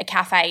opened a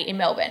cafe in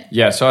Melbourne.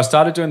 Yeah, so I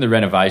started doing the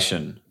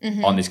renovation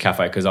on this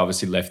cafe because I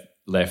obviously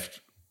left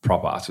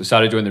proper. So we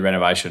started doing the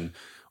renovation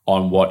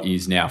on what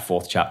is now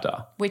Fourth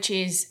Chapter. Which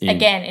is,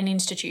 again, an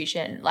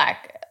institution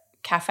like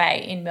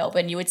cafe in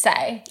Melbourne, you would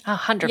say.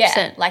 100%.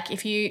 Yeah, like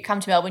if you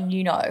come to Melbourne,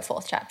 you know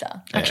Fourth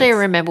Chapter. Actually, I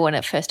remember when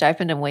it first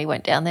opened and we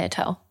went down there,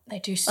 Tal. They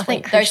do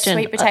those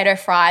sweet potato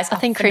fries. I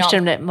think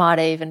Christian might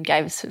even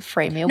gave us a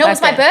free meal. No, it was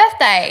my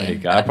birthday. There you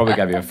go. I probably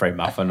gave you a free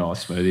muffin or a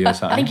smoothie or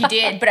something. I think you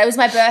did, but it was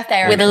my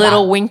birthday. With a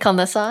little wink on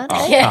the side.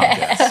 Oh,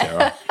 yeah.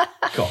 Sarah.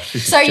 Gosh,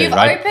 so you've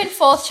opened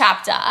Fourth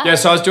Chapter. Yeah,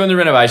 so I was doing the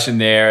renovation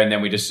there, and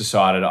then we just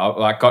decided,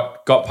 I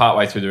got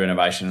partway through the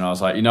renovation, and I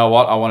was like, you know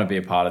what, I want to be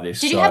a part of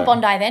this. Did you have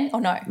Bondi then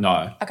or no?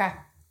 No. Okay.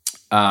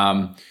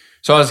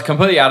 So I was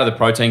completely out of the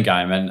protein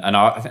game, and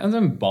I think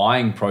I'm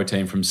buying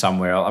protein from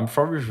somewhere. I'm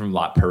probably from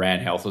like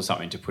Paran Health or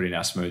something to put in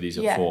our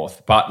smoothies at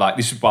Fourth. But like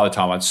this was by the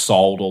time I'd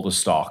sold all the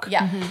stock.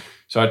 Yeah.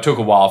 So it took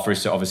a while for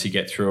us to obviously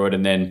get through it,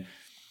 and then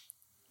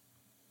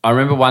I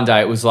remember one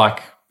day it was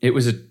like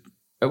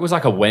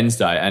a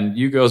Wednesday, and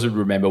you girls would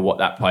remember what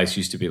that place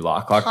used to be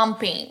like. Like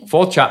pumping.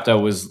 Fourth Chapter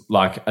was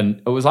like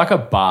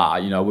a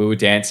bar. You know, we were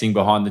dancing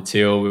behind the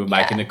till, we were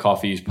making the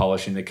coffees,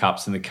 polishing the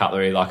cups and the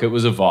cutlery. Like it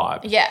was a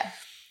vibe. Yeah.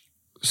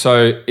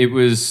 So it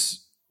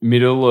was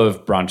middle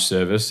of brunch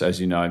service, as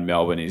you know, in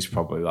Melbourne is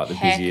probably like the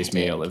busiest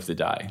meal of the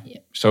day.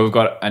 Yep. So we've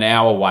got an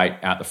hour wait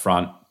out the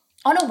front.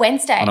 On a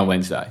Wednesday?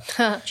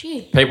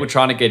 Gee. People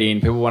trying to get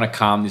in. People want to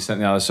come, this, that,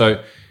 and the other.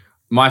 So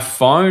my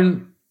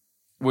phone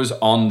was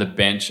on the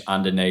bench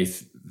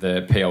underneath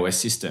the POS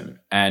system,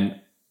 and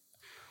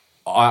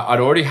I'd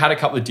already had a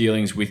couple of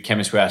dealings with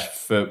Chemist Warehouse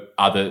for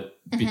other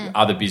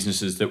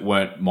businesses that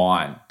weren't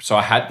mine. So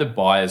I had the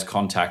buyer's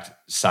contact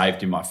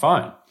saved in my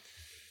phone.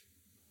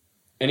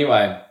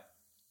 Anyway,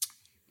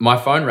 my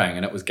phone rang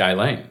and it was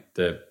Gayleen,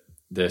 the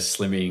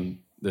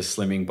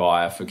slimming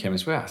buyer for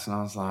Chemist Warehouse. And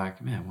I was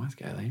like, man, why is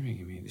Gayleen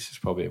ringing me? This is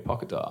probably a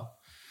pocket dial.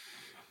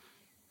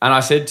 And I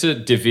said to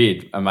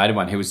David, a mate of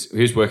mine, he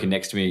was working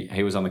next to me.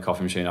 He was on the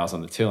coffee machine, I was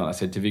on the till. And I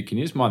said, David, can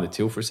you just mind the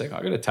till for a second?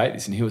 I got to take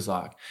this. And he was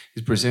like,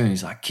 he's Brazilian.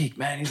 He's like, kick,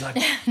 man. He's like,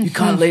 you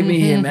can't leave me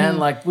here, man.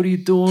 Like, what are you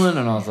doing?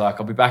 And I was like,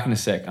 I'll be back in a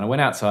sec. And I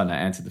went outside and I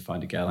answered the phone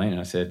to Gayleen and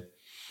I said,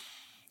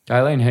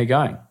 Gayleen, how you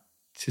going?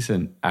 Is this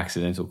an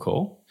accidental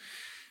call?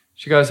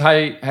 She goes,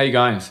 hey, how you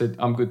going? I said,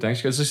 I'm good, thanks.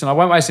 She goes, listen, I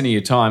won't waste any of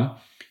your time.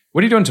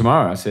 What are you doing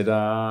tomorrow? I said,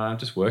 I'm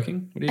just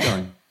working. What are you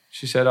doing?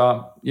 She said,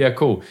 yeah,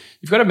 cool.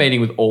 You've got a meeting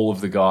with all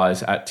of the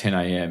guys at 10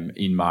 a.m.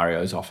 in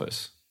Mario's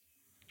office.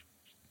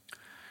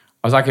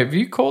 I was like, have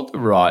you called the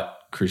right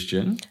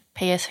Christian?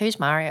 P.S. Who's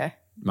Mario?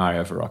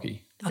 Mario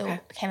Verrocchi. The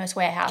Chemist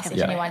Warehouse,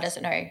 if anyone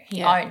doesn't know.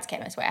 He owns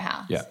Chemist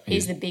Warehouse. Yeah,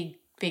 he's the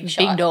big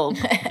shot. Big dog.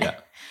 Yeah.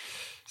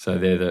 So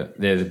they're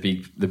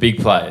the big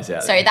players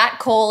out there. So that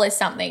call is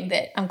something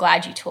that I'm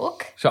glad you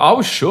took. So I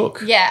was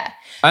shook. Yeah.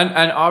 And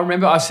I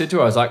remember I said to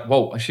her, I was like,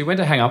 well, she went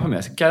to hang up on me. I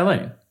said,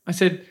 Gayleen, I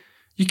said,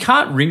 you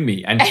can't ring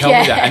me and tell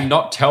me that and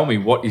not tell me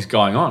what is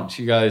going on.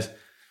 She goes,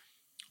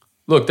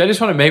 look, they just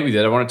want to meet with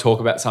you. They want to talk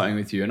about something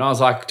with you. And I was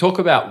like, talk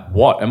about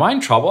what? Am I in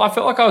trouble? I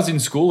felt like I was in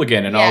school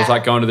again and I was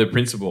like going to the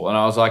principal and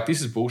I was like,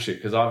 this is bullshit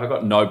because I've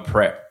got no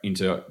prep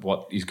into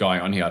what is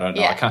going on here. I don't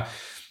know. I can't.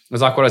 It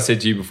was like what I said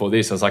to you before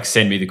this. I was like,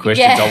 send me the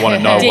questions. I want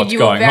to know what's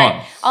going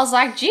on. I was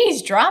like,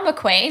 geez, drama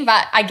queen,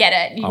 but I get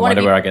it. I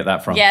wonder where I get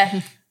that from.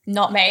 Yeah,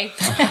 not me.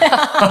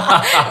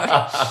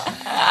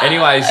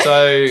 Anyway,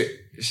 so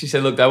she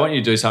said, look, they want you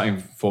to do something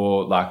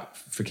for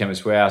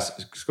Chemist Warehouse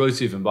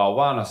exclusive and blah, blah,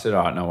 blah. And I said,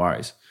 all right, no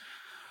worries.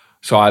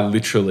 So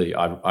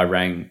I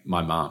rang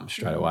my mum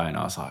straight away and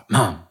I was like,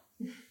 Mum,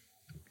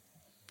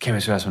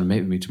 Chemist Warehouse want to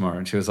meet with me tomorrow.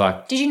 And she was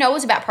like, did you know it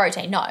was about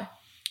protein? No.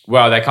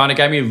 Well, they kind of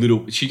gave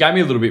me she gave me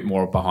a little bit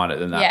more behind it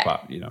than that,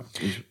 but, you know.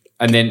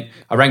 And then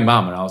I rang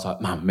Mum and I was like,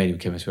 Mum, I'm meeting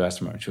Chemist Warehouse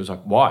tomorrow. And she was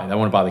like, why? They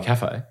want to buy the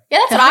cafe. Yeah,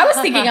 that's what I was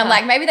thinking. I'm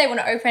like, maybe they want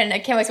to open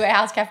a Chemist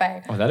Warehouse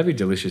cafe. Oh, that'd be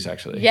delicious,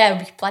 actually. Yeah,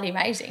 it'd be bloody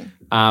amazing.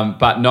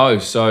 But no,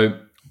 so,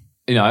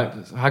 you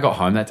know, I got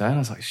home that day and I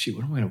was like, shit,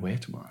 what am I going to wear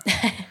tomorrow?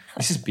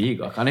 This is big.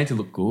 Like, I need to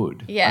look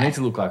good. Yeah. I need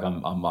to look like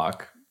I'm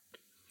like,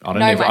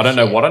 I don't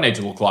know what I need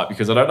to look like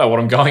because I don't know what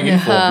I'm going in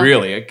for,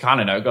 really. I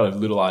kind of know, got a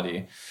little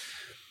idea.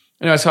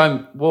 Anyway, so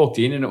I walked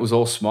in and it was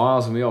all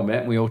smiles and we all met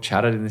and we all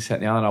chatted and this, that,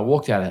 and the other. And I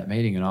walked out of that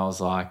meeting and I was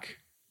like,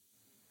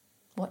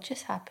 what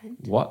just happened?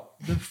 What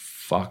the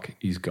fuck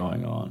is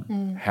going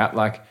on?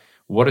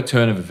 What a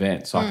turn of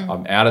events. Like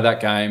I'm out of that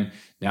game.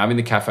 Now I'm in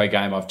the cafe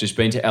game. I've just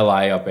been to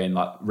LA. I've been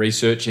like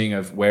researching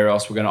of where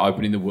else we're going to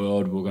open in the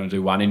world. We're going to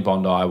do one in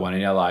Bondi, one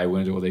in LA. We're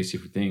going to do all these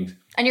different things.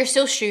 And you're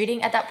still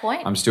shooting at that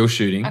point? I'm still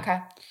shooting. Okay.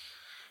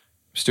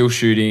 Still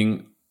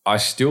shooting. I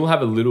still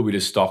have a little bit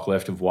of stock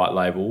left of White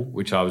Label,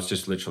 which I was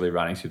just literally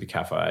running through the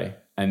cafe.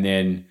 And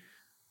then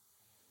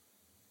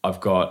I've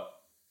got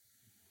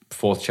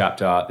fourth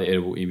chapter, the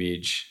edible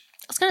image.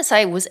 I was going to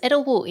say, was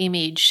Edible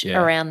Image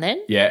around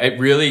then? Yeah, it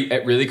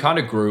really kind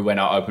of grew when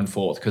I opened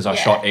fourth because I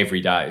shot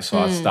every day. So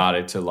I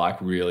started to like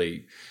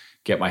really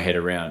get my head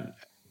around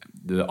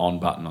the on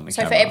button on the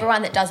camera. So for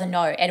everyone that doesn't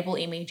know, Edible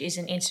Image is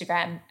an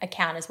Instagram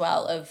account as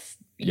well of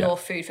your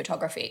food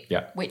photography,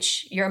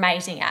 which you're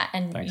amazing at.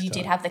 And Thanks, you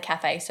did have the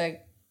cafe, so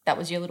that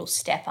was your little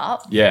step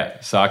up.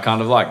 Yeah, so I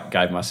kind of like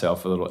gave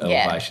myself a little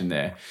elevation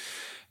there.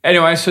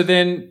 Anyway, so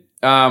then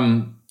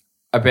I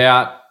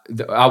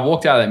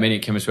walked out of that meeting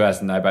at Chemist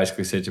Warehouse and they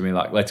basically said to me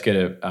like, let's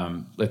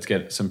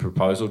get some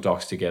proposal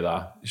docs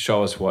together.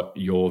 Show us what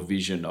your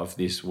vision of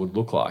this would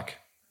look like.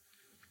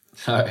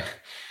 So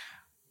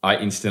I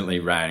instantly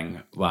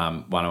rang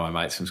one of my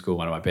mates from school,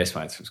 one of my best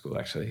mates from school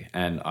actually,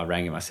 and I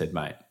rang him. I said,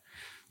 mate,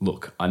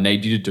 look, I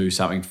need you to do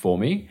something for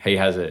me. He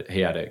had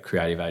a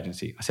creative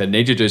agency. I said, I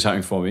need you to do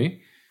something for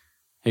me.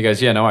 He goes,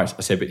 yeah, no worries.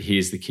 I said, but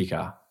here's the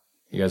kicker.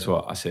 He goes,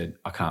 what? I said,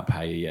 I can't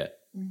pay you yet.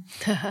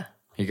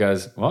 He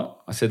goes,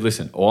 what? I said,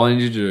 listen, all I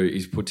need you to do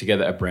is put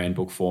together a brand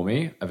book for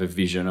me of a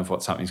vision of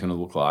what something's going to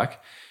look like.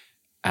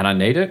 And I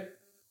need it,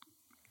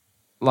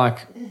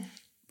 like,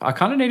 I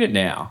kind of need it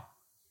now.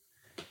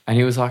 And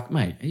he was like,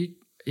 mate,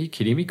 are you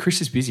kidding me?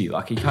 Chris is busy.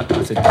 Like, he can't.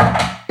 I said,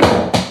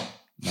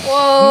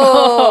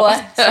 whoa.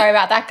 Sorry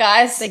about that,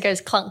 guys. There goes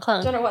clunk,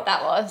 clunk. Don't know what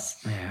that was.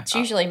 Yeah, it's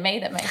usually me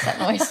that makes that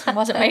noise. It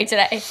wasn't me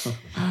today.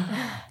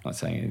 Not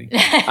saying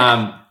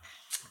anything.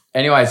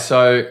 Anyway,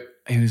 so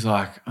he was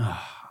like,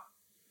 oh,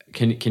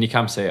 can you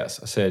come see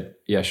us? I said,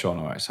 yeah, sure,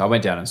 no worries. So I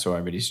went down and saw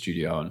him at his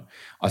studio and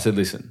I said,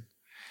 listen,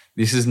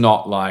 this is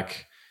not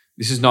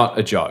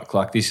a joke.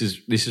 Like this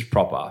is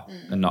proper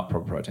and not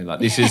proper protein. Like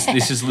this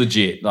is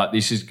legit. Like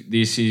this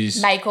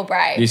is make or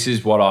break. This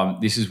is what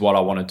I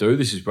want to do.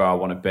 This is where I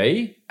want to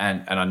be.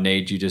 And I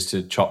need you just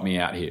to chop me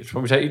out here. It's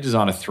probably take your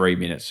designer 3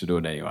 minutes to do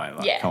it anyway.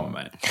 Like, come on,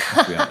 mate.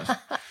 Let's be honest.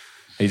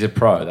 He's a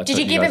pro. That's Did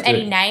you give him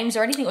any names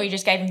or anything, or you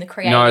just gave him the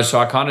creative? No, so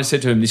I kind of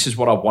said to him, this is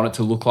what I want it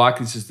to look like.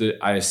 This is the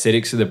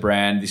aesthetics of the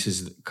brand. This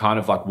is kind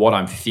of like what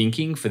I'm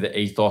thinking for the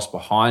ethos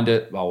behind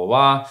it, blah, blah,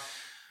 blah.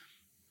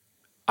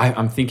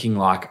 I'm thinking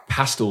like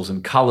pastels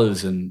and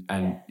colours and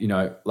you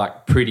know,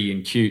 like pretty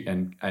and cute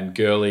and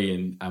girly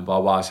and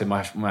blah, blah. I said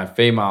my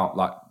female,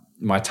 like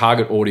my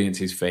target audience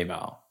is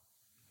female.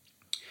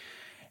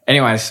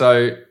 Anyway,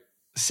 so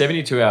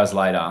 72 hours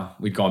later,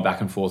 we'd gone back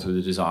and forth with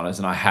the designers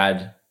and I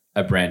had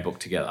a brand book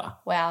together.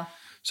 Wow.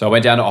 So I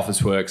went down to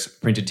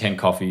Officeworks, printed 10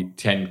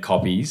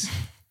 copies,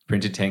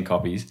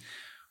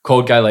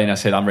 called Gayleen. I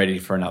said, I'm ready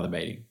for another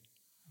meeting.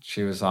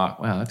 She was like,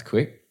 wow, that's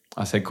quick.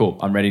 I said, cool,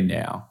 I'm ready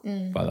now,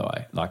 by the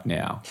way, like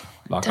now.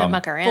 Like Don't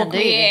muck around, do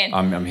you?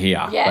 I'm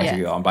here,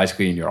 basically. I'm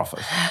basically in your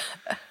office.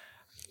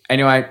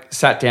 Anyway,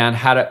 sat down,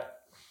 had it,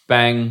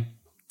 bang.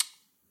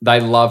 They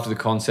loved the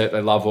concept.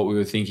 They loved what we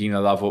were thinking. They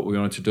loved what we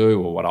wanted to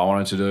do or what I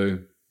wanted to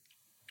do.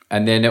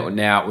 And then it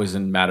was a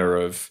matter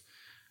of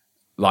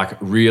like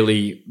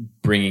really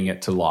bringing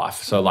it to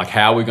life. So like,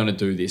 how are we going to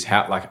do this?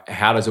 How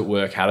does it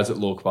work? How does it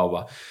look? Blah,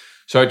 blah.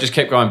 So it just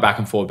kept going back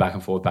and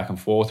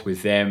forth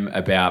with them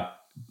about,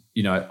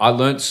 you know, I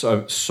learned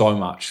so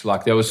much.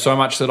 Like there was so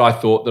much that I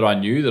thought that I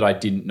knew that I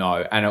didn't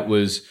know. And it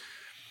was,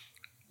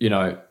 you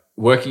know,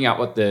 working out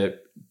what the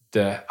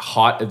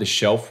height of the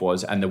shelf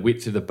was and the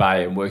width of the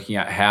bay and working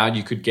out how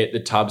you could get the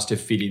tubs to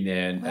fit in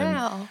there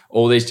and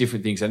all these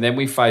different things. And then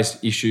we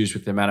faced issues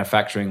with the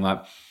manufacturing,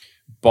 like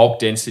bulk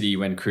density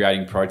when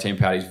creating protein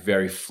powder is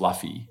very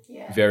fluffy,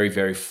 very,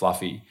 very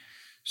fluffy.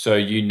 So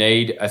you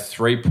need a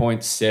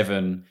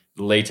 3.7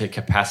 litre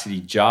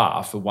capacity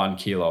jar for 1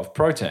 kilo of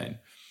protein.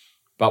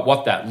 But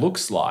what that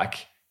looks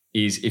like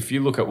is if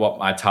you look at what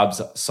my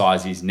tub's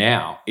size is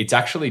now, it's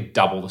actually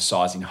double the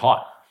size in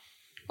height.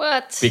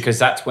 What? Because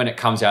that's when it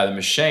comes out of the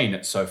machine,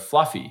 it's so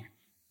fluffy.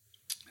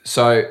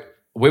 So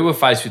we were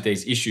faced with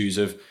these issues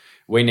of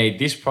we need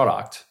this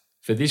product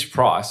for this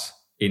price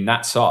in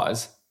that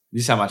size.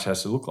 This is how much it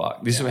has to look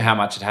like. This is how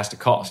much it has to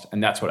cost.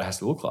 And that's what it has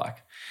to look like.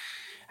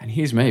 And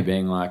here's me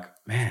being like,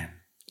 man.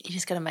 You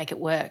just got to make it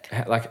work.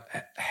 Like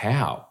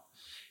how?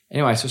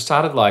 Anyway, so it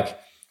started like,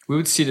 I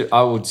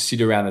would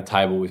sit around the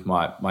table with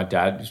my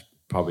dad, who's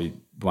probably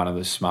one of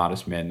the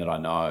smartest men that I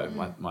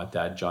know, my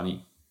dad,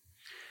 Johnny.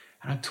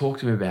 And I'd talk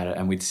to him about it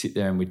and we'd sit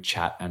there and we'd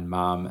chat and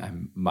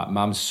my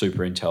mum's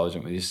super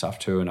intelligent with this stuff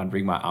too. And I'd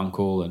ring my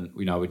uncle and,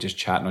 you know, we'd just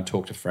chat and I'd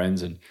talk to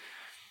friends and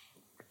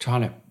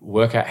trying to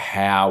work out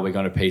how we're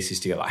going to piece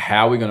this together.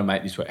 How are we going to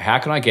make this work? How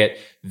can I get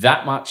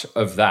that much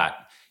of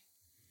that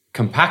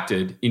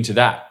compacted into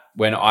that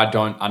when I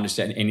don't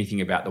understand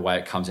anything about the way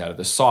it comes out of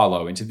the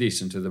silo into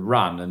this, into the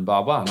run and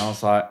blah, blah. And I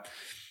was like,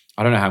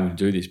 I don't know how I'm going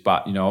to do this,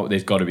 but, you know,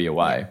 there's got to be a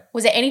way.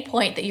 Was there any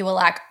point that you were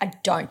like, I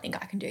don't think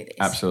I can do this?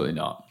 Absolutely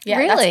not. Yeah,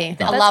 really?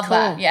 I love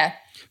that. Yeah.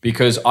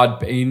 Because I'd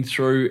been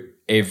through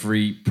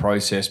every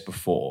process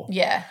before.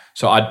 Yeah.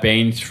 So I'd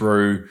been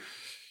through,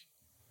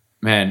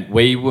 man,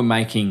 we were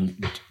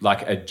making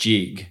like a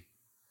jig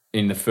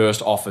in the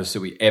first office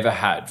that we ever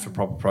had for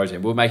Proper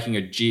Protein. We were making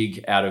a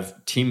jig out of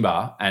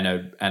timber and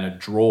a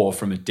drawer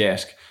from a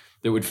desk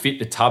that would fit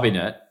the tub in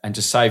it. And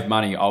to save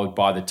money, I would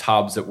buy the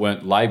tubs that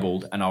weren't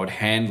labelled and I would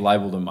hand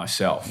label them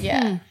myself.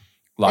 Yeah.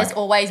 Like, there's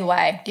always a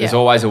way. there's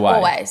always a way.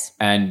 Always.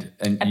 And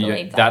I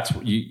believe that. that's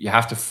you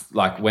have to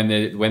like when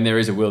there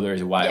is a will, there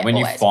is a way. Yeah, When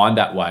always. you find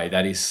that way,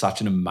 that is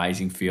such an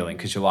amazing feeling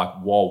because you're like,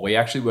 whoa, we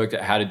actually worked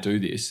out how to do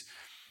this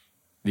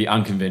the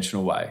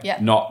unconventional way, Yeah.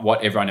 not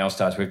what everyone else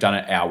does. We've done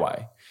it our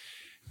way.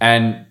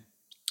 And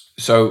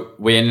so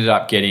we ended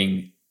up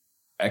getting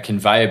a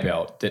conveyor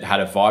belt that had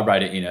a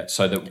vibrator in it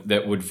so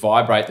that would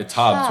vibrate the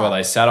tubs while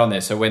they sat on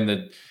there. So when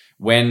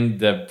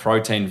the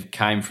protein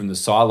came from the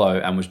silo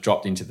and was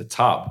dropped into the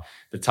tub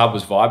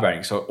was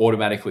vibrating. So it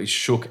automatically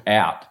shook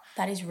out.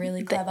 That is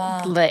really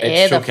clever.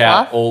 It shook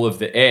out all of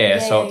the air.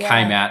 So it yeah.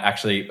 came out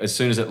actually, as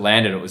soon as it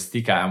landed, it was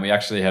thicker. And we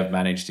actually have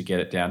managed to get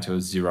it down to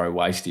a zero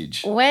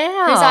wastage.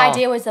 Wow. Whose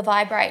idea was the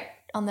vibrate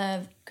on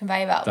the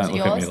conveyor belt? Don't Was it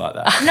look yours? at me like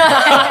that.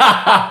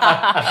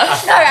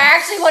 No, I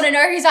actually want to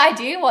know whose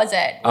idea was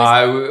it.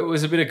 It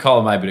was a bit of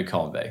column A, bit of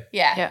column B.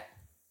 Yeah. Yeah.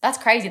 That's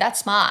crazy. That's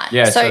smart.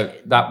 Yeah, So- so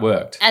that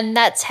worked. And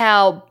that's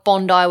how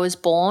Bondi was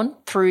born,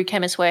 through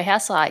Chemist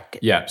Warehouse.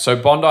 Yeah, so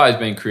Bondi has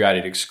been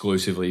created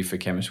exclusively for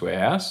Chemist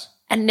Warehouse.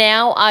 And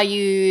now are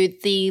you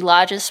the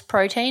largest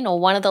protein or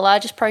one of the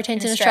largest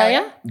proteins in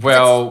Australia?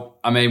 Well,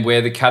 I mean,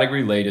 we're the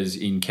category leaders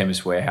in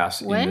Chemist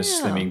Warehouse in Wow. the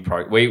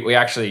slimming We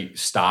actually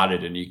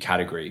started a new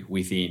category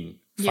within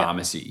Yeah.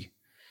 pharmacy,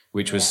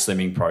 which was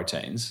slimming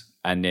proteins.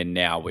 And then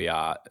now we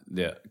are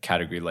the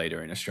category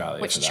leader in Australia.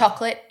 Which for that.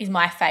 chocolate is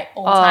my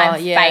all-time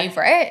yeah.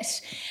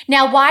 favourite.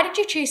 Now, why did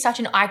you choose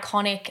such an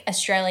iconic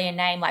Australian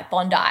name like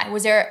Bondi?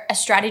 Was there a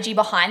strategy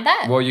behind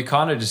that? Well, you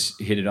kind of just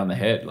hit it on the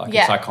head. Like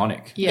Yeah. it's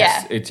iconic.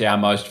 Yeah. It's our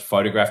most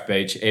photographed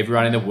beach.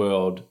 Everyone in the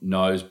world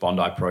knows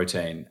Bondi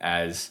Protein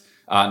as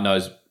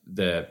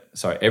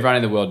everyone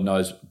in the world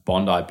knows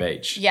Bondi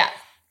Beach. Yeah.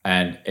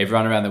 And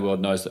everyone around the world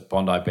knows that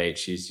Bondi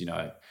Beach is,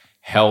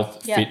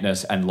 health, Yeah.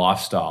 fitness, and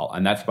lifestyle.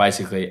 And that's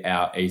basically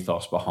our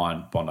ethos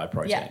behind Bondi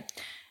Protein. Yeah.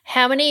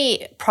 How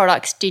many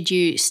products did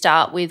you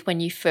start with when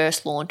you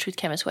first launched with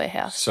Chemist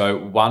Warehouse? So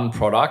one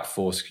product,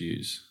 4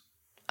 SKUs,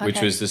 which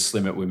Okay. was the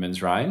Slim It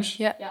Women's range.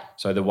 Yeah.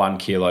 So the 1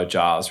 kilo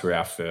jars were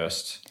our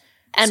first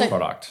And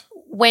product.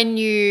 when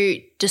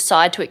you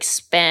decide to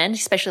expand,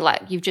 especially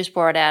like you've just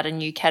brought out a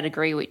new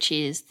category, which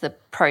is the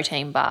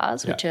protein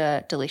bars, which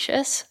are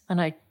delicious. I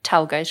know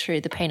Tal goes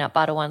through the peanut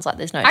butter ones like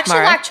there's no I actually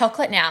tomorrow. like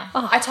chocolate now.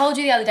 I told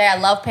you the other day I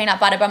love peanut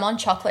butter, but I'm on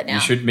chocolate now. You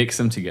should mix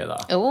them together.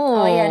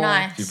 Oh, yeah,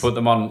 nice. If you put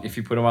them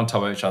on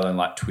top of each other and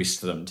like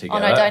twist them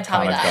together. Oh, no, don't it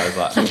tell me kind of that.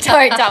 goes like-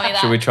 Don't tell me that.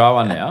 Should we try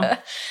one now?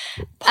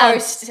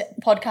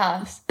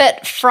 Post-podcast.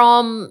 But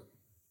from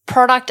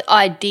product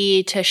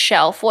idea to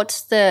shelf,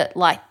 what's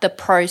the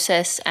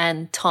process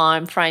and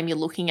time frame you're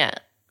looking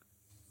at?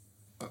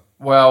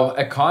 Well,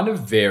 it kind of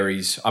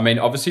varies. I mean,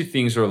 obviously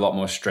things are a lot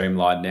more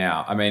streamlined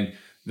now. I mean,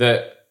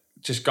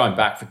 just going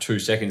back for 2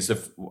 seconds,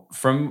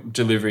 from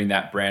delivering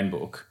that brand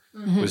book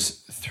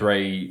was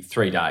three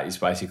days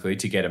basically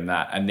to get them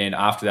that. And then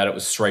after that, it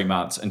was 3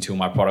 months until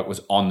my product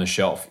was on the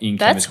shelf in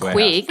That's Chemist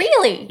Warehouse. quick.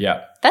 Really?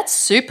 Yeah. That's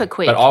super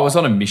quick. But I was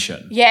on a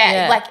mission.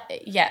 Yeah.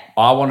 Yeah.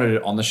 I wanted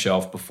it on the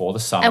shelf before the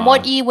summer. And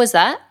what year was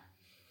that?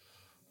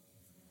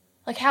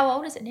 Like, how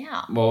old is it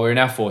now? Well, we're in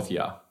our 4th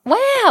year.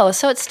 Wow.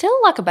 So it's still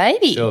like a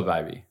baby. Still a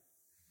baby.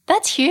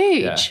 That's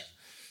huge. Yeah.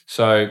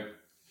 So,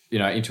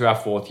 into our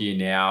 4th year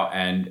now,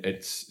 and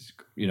it's,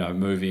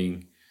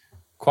 moving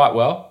quite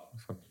well.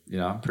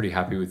 I'm pretty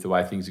happy with the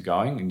way things are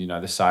going.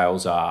 And, the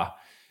sales are,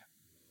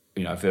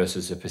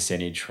 versus a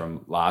percentage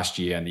from last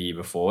year and the year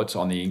before, it's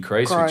on the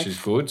increase, Growth. which is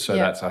good. So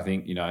Yeah. that's, I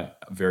think,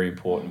 very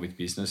important with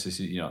business. This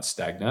is, it's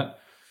stagnant.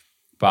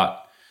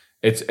 But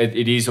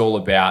it is all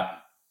about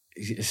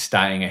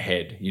staying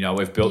ahead.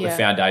 We've built the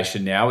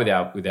foundation now with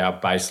our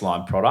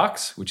baseline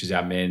products, which is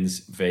our men's,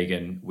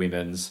 vegan,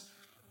 women's,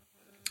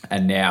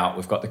 and now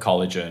we've got the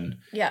collagen.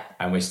 Yeah.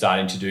 And we're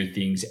starting to do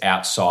things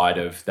outside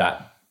of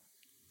that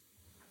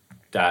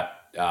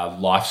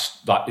life.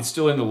 Like it's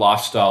still in the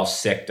lifestyle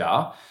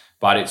sector,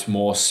 but it's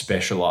more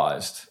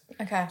specialized.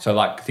 Okay. So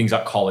like things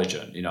like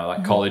collagen.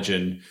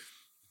 Collagen.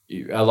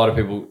 A lot of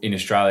people in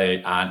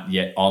Australia aren't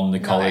yet on the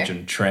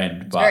collagen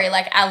trend, but Very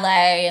like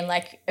LA and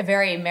like a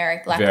very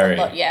American, like Very. a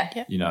lot,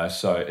 yeah.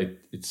 so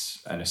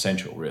it's an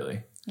essential,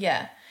 really.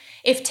 Yeah.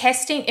 If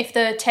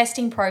the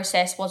testing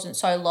process wasn't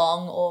so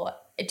long or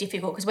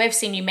difficult, because we've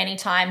seen you many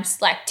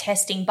times like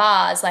testing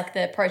bars, like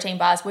the protein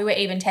bars. We were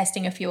even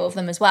testing a few of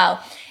them as well.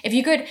 If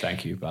you could,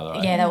 Thank you, by the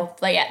way.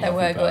 yeah, they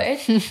were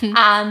Lovely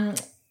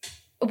good.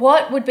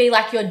 What would be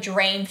like your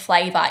dream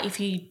flavor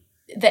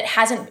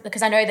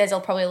because I know there's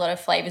probably a lot of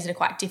flavors that are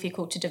quite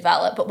difficult to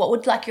develop, but what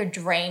would like your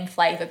dream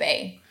flavor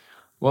be?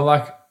 Well,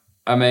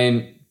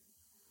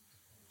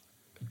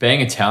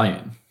 being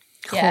Italian,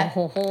 Yeah.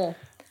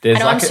 there's I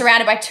know I'm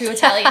surrounded by 2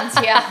 Italians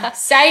here.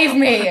 Save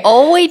me.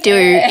 All we do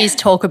is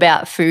talk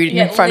about food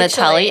Yeah, in front of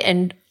literally. Tally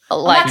and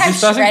like She I'm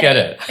just doesn't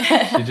get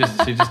shredded.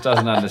 it. She just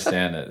doesn't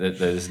understand it. That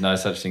there's no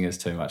such thing as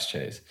too much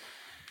cheese.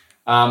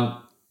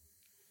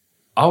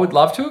 I would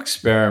love to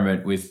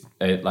experiment with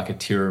like a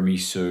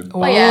tiramisu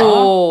Oh, yeah.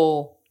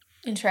 Oh,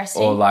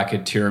 Interesting. or like a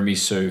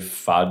tiramisu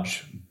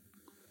fudge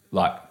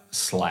like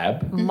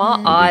slab.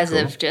 my eyes cool.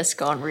 have just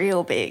gone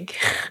real big.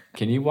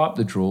 Can you wipe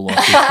the drool off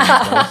this thing,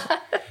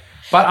 please?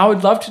 But I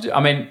would love to do,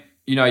 I mean,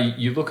 you know,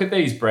 you look at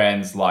these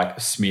brands like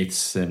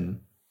Smiths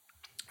and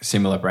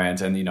similar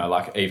brands and, you know,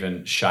 like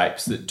even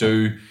Shapes that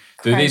do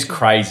these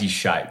crazy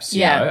shapes,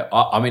 you know?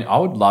 I mean, I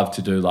would love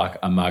to do like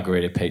a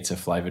margarita pizza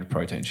flavoured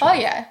protein shake. Oh,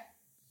 yeah.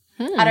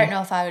 I don't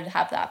know if I would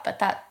have that, but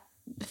that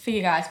for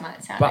you guys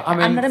might sound But okay. I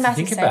mean, I'm not a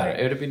massive think about savoury.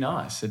 it. It'd be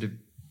nice. It'd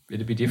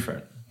be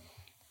different.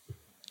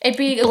 It'd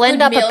be a Blend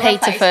good up a meal pizza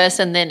replacement. first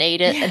and then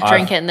eat it and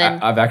drink it and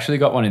then I've actually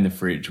got one in the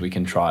fridge. We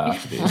can try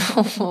after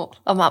this.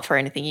 I'm up for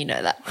anything, you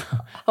know that.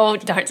 Oh,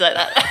 don't say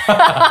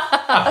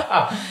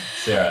that.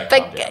 Sarah,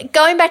 calm down. But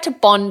going back to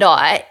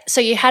Bondi,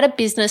 so you've had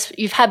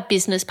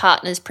business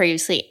partners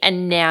previously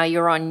and now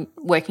you're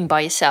working by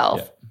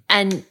yourself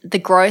and the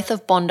growth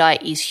of Bondi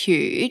is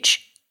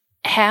huge.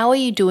 How are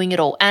you doing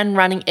it all and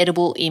running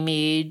Edible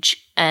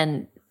Image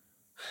and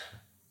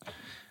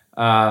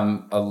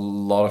a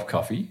lot of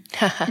coffee.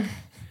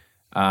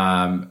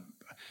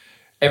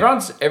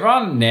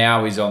 Everyone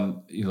now is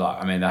on,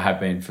 like, I mean, they have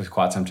been for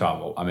quite some time.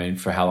 Well, I mean,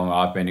 for how long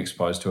I've been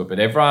exposed to it, but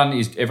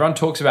everyone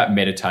talks about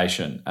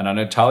meditation. And I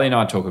know Tully and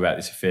I talk about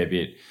this a fair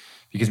bit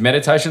because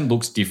meditation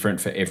looks different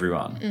for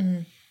everyone. Mm-hmm.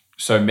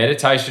 So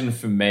meditation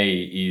for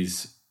me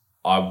is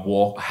I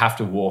have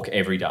to walk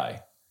every day.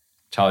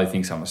 Charlie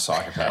thinks I'm a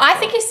psychopath. I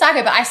think he's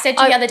psycho, but I said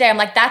to you the other day, I'm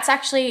like, that's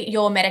actually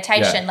your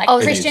meditation. Yeah, like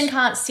it Christian is.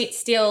 can't sit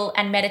still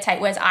and meditate,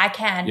 whereas I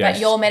can, Yes.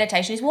 but your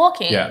meditation is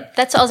walking. Yeah.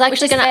 that's I was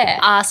actually is going fair.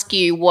 to ask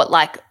you what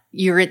like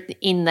you're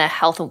in the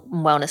health and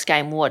wellness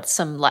game, what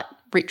some like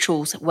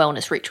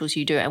wellness rituals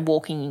you do and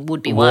walking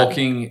would be one.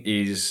 Walking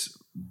is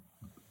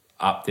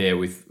up there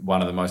with one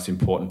of the most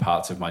important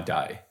parts of my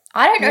day.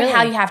 I don't know Really?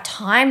 how you have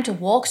time to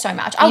walk so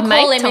much. I'll You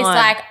call make him, he's time.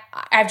 like,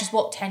 I've just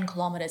walked 10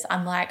 kilometres.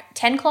 I'm like,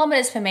 10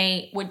 kilometres for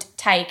me would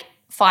take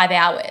 5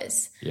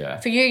 hours.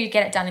 Yeah. For you, you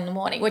get it done in the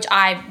morning, which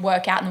I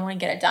work out in the morning,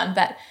 get it done,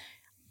 but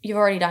you've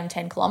already done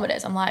 10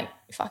 kilometres. I'm like,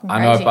 fucking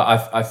crazy. I know,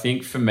 but I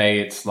think for me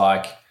it's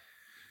like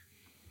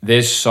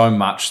there's so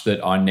much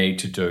that I need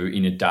to do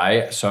in a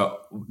day. So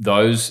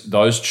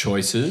those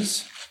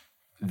choices,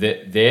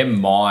 they're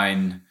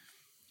mine.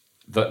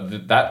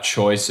 That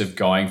choice of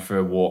going for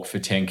a walk for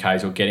 10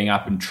 Ks or getting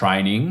up and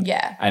training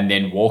and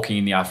then walking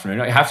in the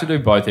afternoon, I have to do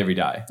both every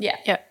day. Yeah.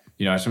 Yeah.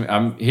 You know, so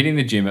I'm hitting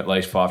the gym at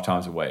least 5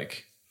 times a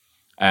week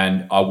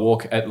and I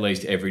walk at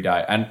least every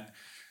day. And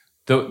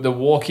the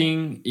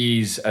walking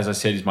is, as I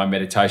said, is my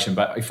meditation.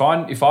 But if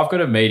I've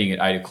got a meeting at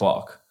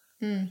 8:00,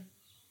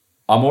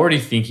 I'm already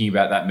thinking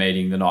about that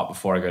meeting the night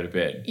before I go to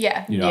bed.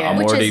 Yeah. You know, Yeah. I'm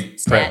Which already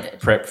is standard.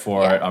 prepped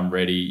for Yeah. it. I'm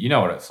ready. You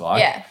know what it's like.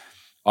 Yeah.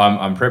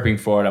 I'm prepping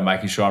for it. I'm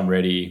making sure I'm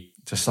ready,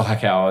 just like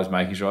how I was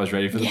making sure I was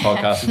ready for the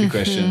podcast with the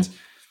questions.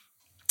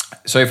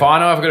 So if I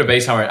know I've got to be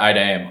somewhere at 8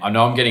 a.m., I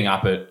know I'm getting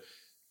up at,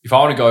 if I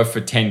want to go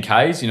for 10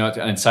 Ks, you know,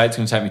 and say it's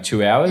going to take me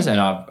 2 hours and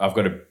I've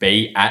got to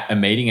be at a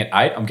meeting at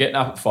 8, I'm getting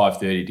up at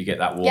 5:30 to get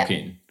that walk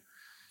in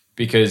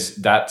because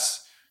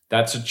that's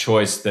a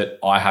choice that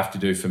I have to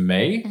do for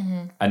me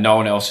and no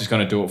one else is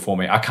going to do it for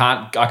me. I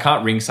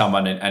can't ring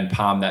someone and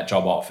palm that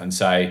job off and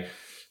say,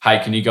 hey,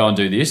 can you go and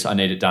do this? I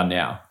need it done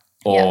now.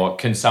 Or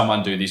can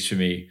someone do this for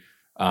me?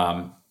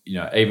 You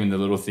know, even the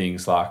little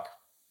things like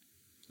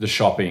the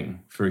shopping,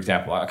 for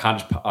example, I can't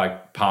just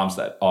palms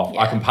that off.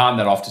 I can palm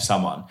that off to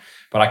someone,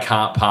 but I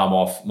can't palm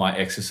off my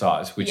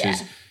exercise, which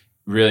is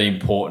really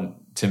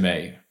important to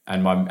me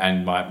and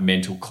my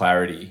mental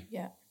clarity.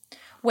 Yeah.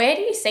 Where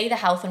do you see the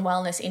health and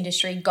wellness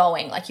industry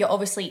going? Like you're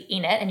obviously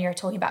in it and you're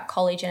talking about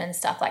collagen and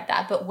stuff like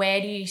that, but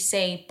where do you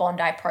see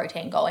Bondi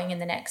Protein going in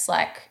the next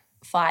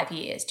 5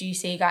 years? Do you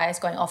see you guys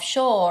going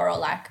offshore or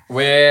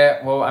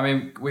Well, I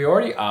mean, we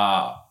already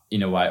are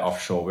in a way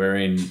offshore. We're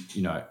in,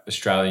 you know,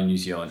 Australia, New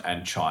Zealand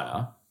and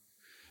China.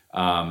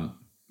 I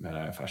don't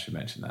know if I should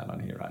mention that on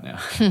here right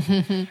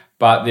now.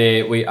 But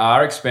we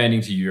are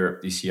expanding to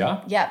Europe this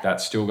year. Yeah.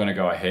 That's still going to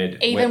go ahead.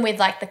 even with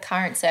the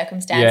current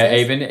circumstances? Yeah,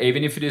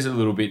 even if it is a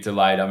little bit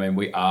delayed, I mean,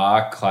 we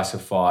are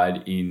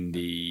classified in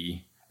the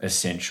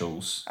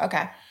essentials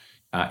Okay.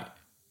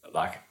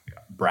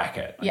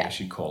 bracket, I guess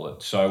you'd call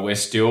it. So we're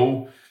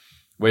still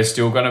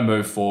going to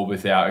move forward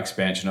with our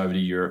expansion over to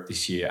Europe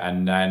this year,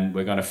 and then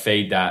we're going to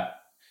feed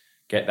that,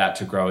 get that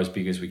to grow as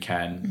big as we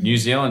can. New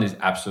Zealand is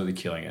absolutely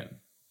killing it.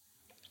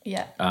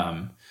 Yeah.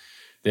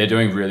 They're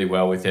doing really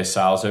well with their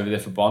sales over there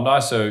for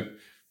Bondi. So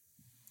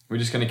we're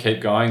just going to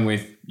keep going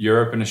with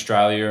Europe and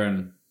Australia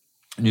and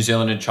New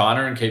Zealand and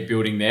China and keep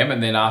building them.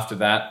 And then after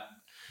that,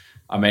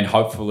 I mean,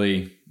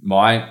 hopefully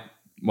my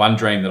one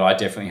dream that I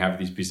definitely have with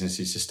this business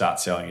is to start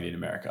selling it in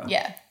America.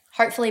 Yeah.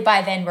 Hopefully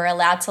by then we're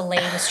allowed to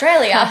leave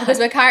Australia because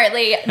we're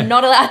currently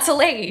not allowed to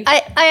leave.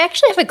 I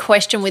actually have a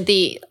question with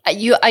are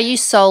you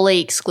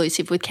solely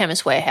exclusive with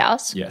Chemist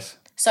Warehouse? Yes.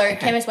 So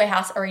Chemist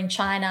Warehouse are in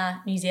China,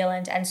 New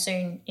Zealand, and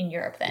soon in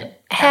Europe then.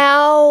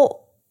 How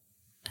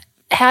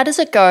does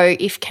it go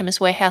if Chemist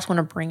Warehouse want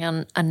to bring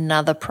on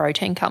another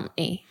protein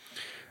company?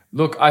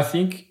 Look,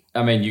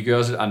 you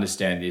girls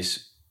understand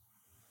this,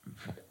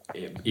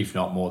 if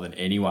not more than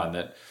anyone,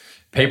 that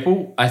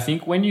people, I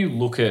think when you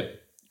look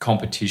at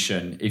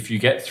competition, if you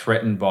get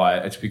threatened by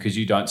it, it's because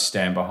you don't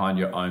stand behind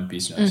your own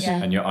business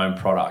and your own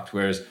product.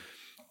 Whereas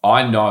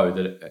I know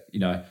that,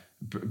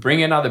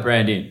 bring another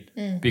brand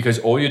in because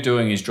all you're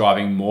doing is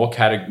driving more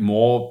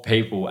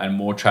people and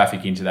more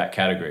traffic into that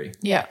category.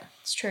 Yeah,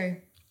 it's true.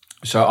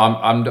 So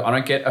I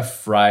don't get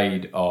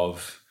afraid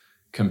of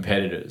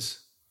competitors.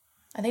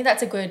 I think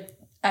that's a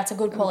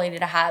good quality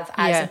to have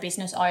as a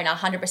business owner,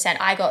 100%.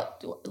 I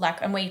got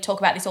and we talk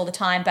about this all the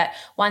time, but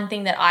one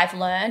thing that I've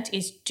learned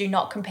is do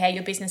not compare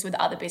your business with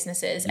other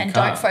businesses and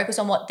don't focus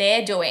on what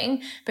they're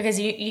doing because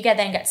you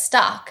get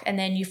stuck and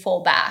then you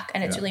fall back,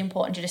 and it's really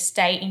important to just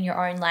stay in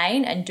your own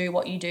lane and do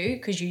what you do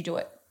because you do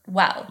it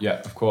well.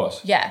 Yeah, of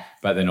course. Yeah.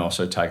 But then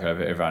also take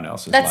over everyone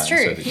else's That's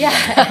lane. true.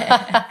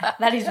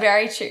 That is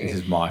very true. This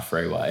is my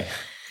freeway.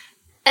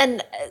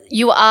 And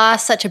you are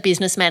such a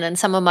businessman, and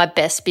some of my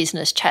best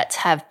business chats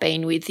have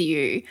been with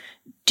you.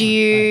 Do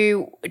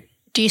you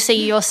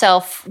see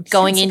yourself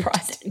going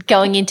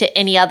into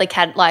any other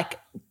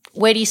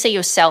where do you see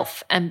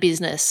yourself and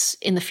business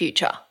in the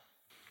future?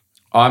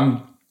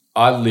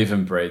 I live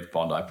and breathe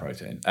Bondi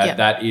Protein.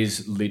 That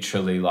is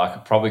literally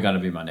probably going to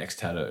be my next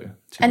tattoo.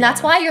 And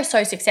that's why you're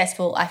so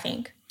successful, I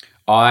think.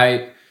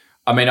 I've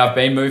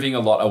been moving a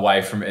lot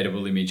away from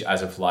edible image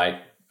as of late.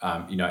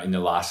 In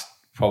the last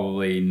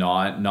probably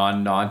 9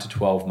 to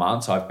 12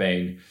 months, I've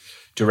been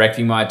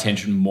directing my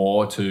attention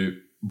more to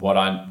what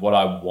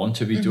I want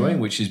to be doing,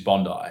 which is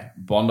Bondi.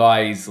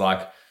 Bondi is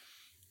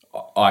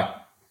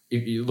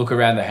if you look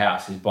around the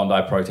house, there's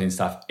Bondi Protein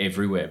stuff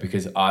everywhere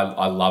because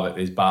I love it.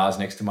 There's bars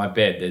next to my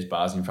bed. There's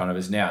bars in front of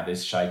us now.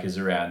 There's shakers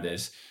around.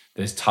 There's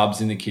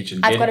tubs in the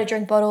kitchen. I've got a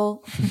drink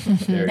bottle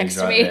there next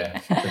to me.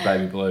 There, the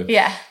baby blue.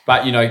 Yeah.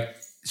 But,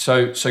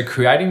 so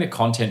creating the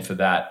content for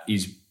that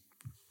is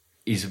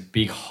a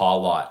big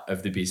highlight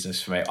of the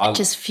business for me. I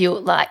just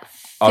fills I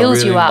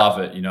really you up. Love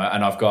it, and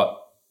I've got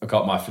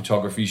my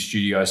photography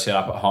studio set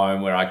up at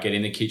home where I get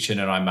in the kitchen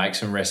and I make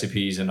some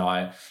recipes and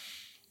I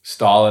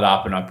style it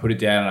up and I put it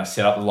down and I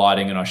set up the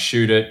lighting and I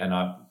shoot it and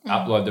I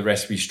upload the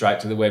recipe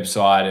straight to the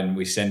website and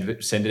we send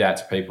it out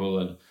to people.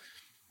 And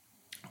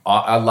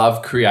I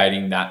love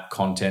creating that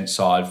content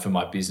side for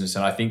my business,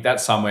 and I think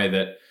that's somewhere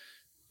that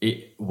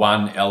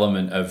one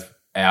element of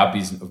our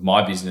business, of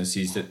my business,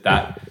 is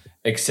that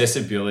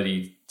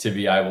accessibility to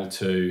be able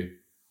to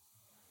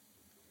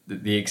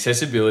the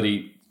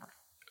accessibility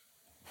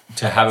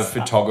to have a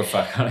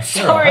photographer.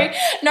 Sorry,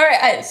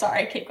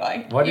 keep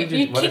going.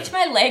 You kicked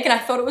my leg and I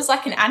thought it was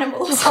like an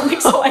animal or something,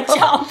 so I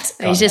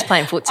jumped. He's just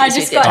playing footsie. I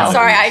just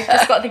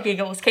got the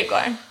giggles. Keep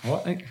going.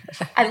 What?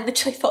 I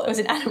literally thought there was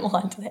an animal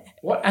under there.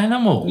 What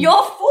animal?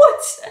 Your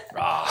foot.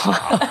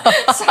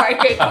 Sorry,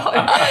 keep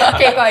going.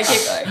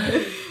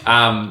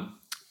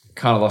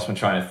 Kind of lost my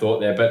train of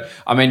thought there, but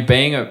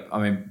being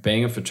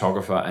a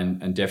photographer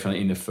and definitely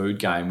in the food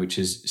game, which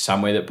is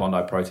somewhere that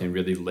Bondi Protein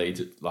really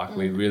leads.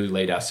 We really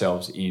lead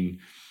ourselves in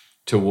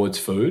towards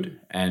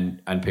food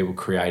and people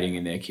creating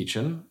in their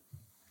kitchen.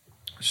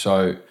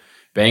 So,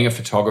 being a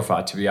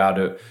photographer, to be able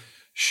to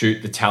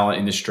shoot the talent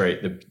in the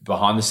street, the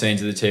behind the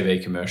scenes of the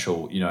TV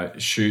commercial,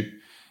 shoot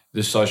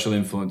the social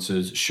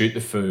influencers, shoot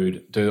the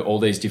food, do all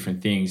these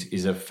different things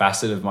is a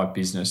facet of my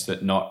business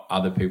that not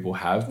other people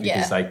have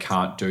because they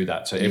can't do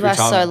that. So you are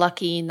so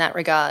lucky in that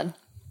regard.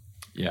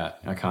 Yeah,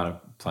 I kind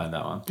of planned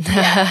that one.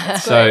 Yeah,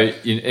 so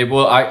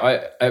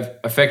I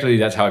effectively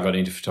that's how I got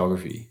into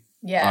photography.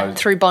 Yeah,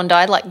 through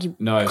Bondi,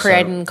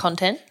 creating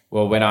content.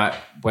 Well, what I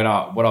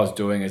was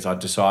doing is I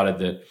decided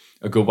that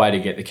a good way to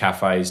get the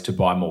cafes to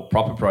buy more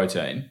proper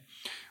protein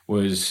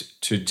was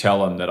to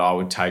tell them that I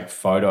would take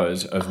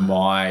photos of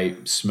my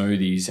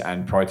smoothies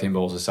and protein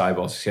balls, acai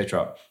balls,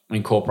 etc.,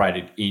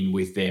 incorporated in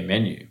with their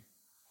menu.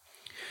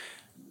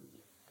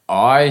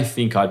 I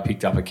think I'd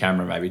picked up a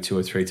camera maybe 2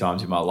 or 3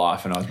 times in my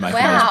life and I was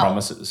making those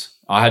promises.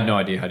 I had no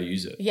idea how to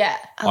use it. Yeah.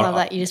 I love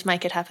that. You just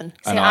make it happen.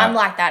 See, I'm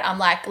like that. I'm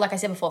like I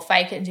said before,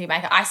 fake it until you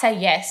make it. I say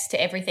yes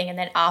to everything and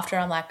then after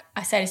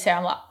I say to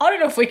Sarah, I don't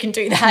know if we can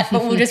do that,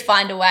 but we'll just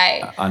find a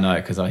way. I know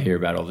because I hear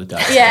about all the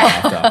dates.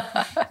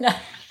 Yeah. No.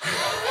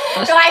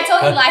 So I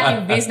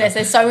talking in business.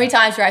 There's so many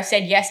times where I've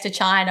said yes to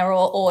China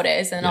or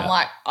orders and I'm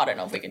like, I don't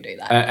know if we can do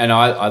that. And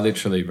I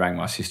literally rang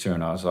my sister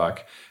and I was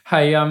like,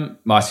 hey,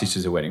 my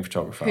sister's a wedding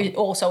photographer. Who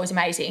also is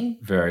amazing.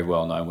 Very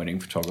well-known wedding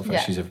photographer.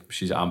 Yeah.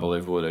 She's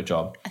unbelievable at her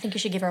job. I think you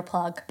should give her a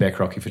plug. Beck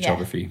Rocky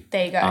Photography. Yeah,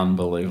 there you go.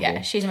 Unbelievable.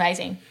 Yeah, she's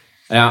amazing.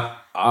 Now,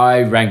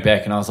 I rang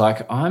Beck and I was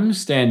like, I'm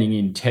standing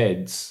in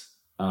Ted's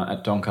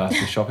at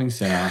Doncaster Shopping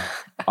Centre.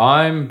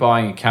 I'm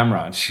buying a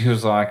camera. And she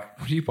was like,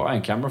 what are you buying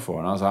a camera for?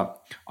 And I was like,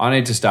 I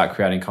need to start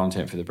creating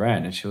content for the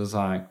brand. And she was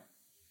like,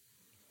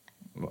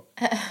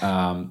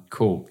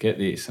 cool, get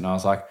this. And I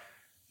was like,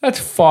 that's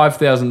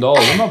 $5,000.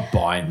 I'm not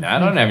buying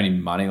that. I don't have any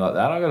money like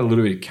that. I got a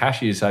little bit of cash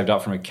here saved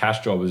up from a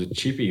cash job as a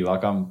chippy. I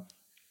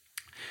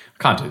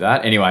can't do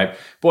that. Anyway,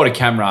 bought a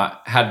camera,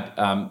 had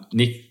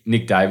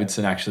Nick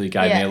Davidson actually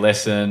gave me a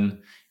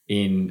lesson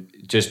in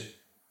just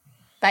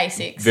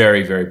Basics.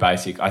 Very, very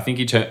basic. I think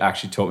he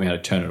actually taught me how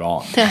to turn it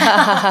on.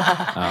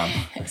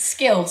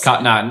 Skills.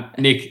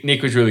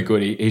 Nick was really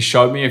good. He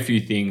showed me a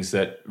few things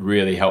that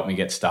really helped me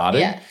get started.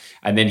 Yeah.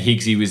 And then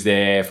Higgsy was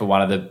there for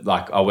one of the,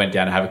 like, I went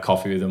down to have a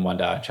coffee with him one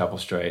day at Chapel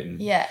Street, and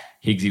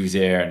Higgsy was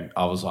there, and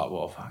I was like,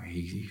 well, fuck,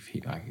 Higgsy,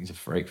 he's a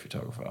freak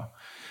photographer.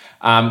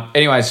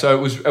 Anyway,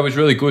 so it was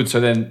really good.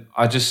 So then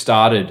I just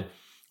started.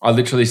 I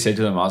literally said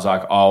to them, I was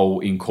like, I'll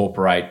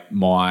incorporate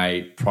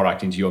my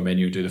product into your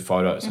menu, do the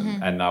photos.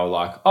 And they were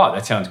like, oh,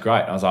 that sounds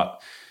great. And I was like,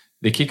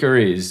 the kicker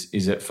is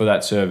that for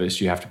that service,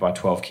 you have to buy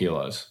 12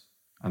 kilos.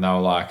 And they were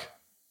like,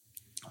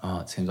 oh,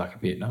 it seems like a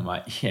bit. And I'm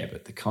like, yeah,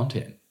 but the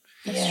content.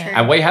 That's true.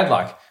 And we had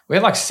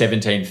like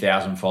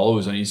 17,000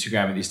 followers on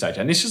Instagram at this stage.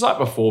 And this is like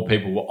before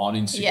people were on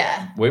Instagram.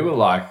 Yeah. We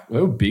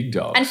were big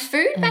dogs. And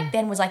food back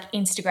then was like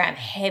Instagram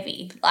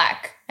heavy.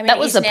 Like, I mean, that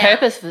was the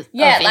purpose of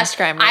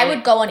Instagram. Like, I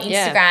would go on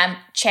Instagram,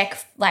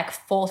 check like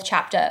fourth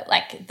chapter,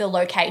 like the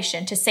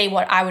location to see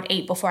what I would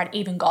eat before I'd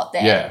even got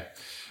there. Yeah.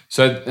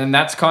 So, and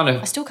that's kind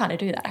of... I still kind of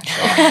do that,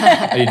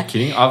 actually. Are you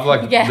kidding? I've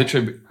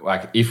literally,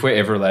 like, if we're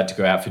ever allowed to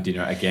go out for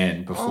dinner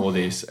again before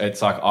this,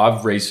 it's like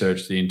I've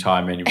researched the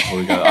entire menu before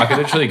we go. I could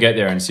literally get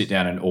there and sit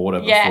down and order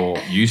before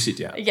you sit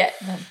down. Yeah.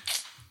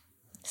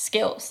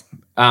 Skills.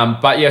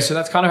 But yeah, so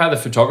that's kind of how the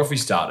photography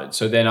started.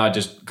 So then I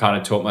just kind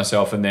of taught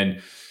myself, and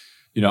then,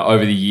 you know,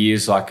 over the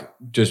years, like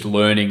just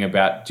learning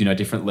about, you know,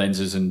 different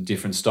lenses and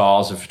different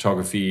styles of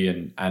photography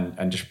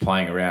and just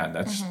playing around.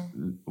 That's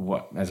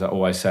what, as I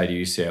always say to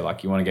you, Sarah,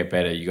 like, you want to get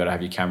better, you got to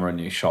have your camera on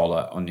your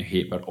shoulder, on your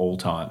hip at all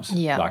times.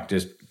 Yeah. Like,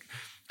 just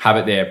have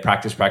it there,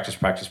 practice, because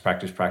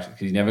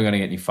you're never going to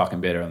get any fucking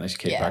better unless you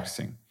keep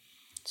practicing.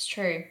 It's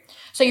true.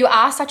 So you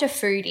are such a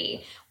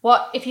foodie.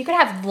 What if you could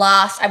have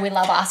and we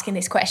love asking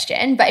this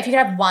question, but if you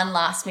could have one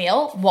last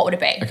meal, what would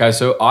it be? Okay,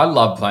 so I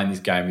love playing this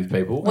game with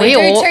people. We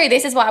do too.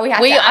 This is why we have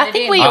to add I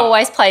think we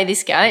always play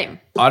this game.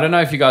 I don't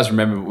know if you guys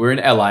remember, but we were in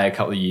LA a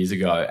couple of years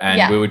ago,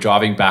 and we were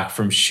driving back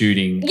from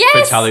shooting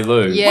for Tally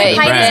Lou. Yeah, we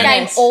play this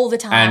game all the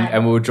time.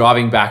 And we were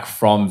driving back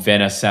from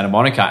Venice, Santa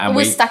Monica. And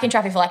we were stuck in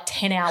traffic for like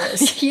 10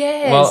 hours.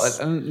 Yes.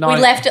 Well, we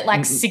left at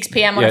like 6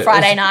 p.m. on a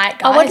Friday night,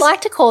 guys. I would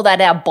like to call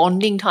that our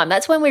bonding time.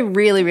 That's when we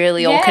really,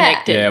 really all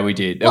connected. Yeah, we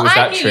did. Well,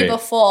 I knew you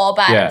before,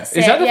 but... Yeah. Is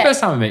that the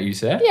first time I met you,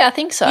 Sarah? Yeah, I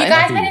think so. You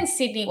guys met in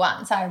Sydney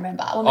once, I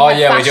remember. When we we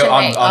do. When we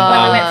went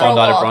for a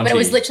walk. But it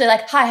was literally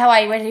like, hi, how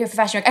are you? We're here for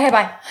Fashion Week. Okay,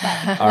 bye.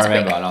 I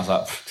remember, and I was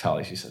like,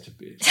 Tally, she's such a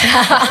bitch.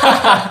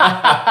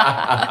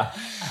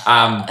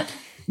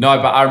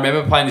 No, but I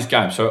remember playing this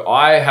game. So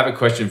I have a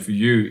question for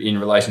you in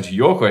relation to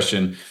your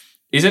question.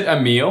 Is it a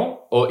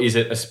meal or is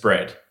it a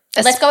spread?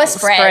 Let's go a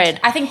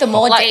spread. I think the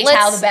more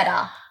detail, the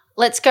better.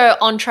 Let's go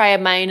entree, a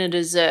main, a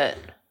dessert.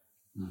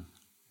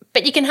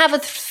 But you can have a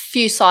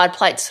few side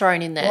plates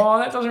thrown in there. Well,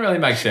 that doesn't really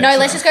make sense. No,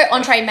 let's just go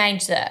entree, main,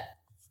 dessert.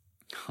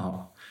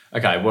 Oh.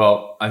 Okay,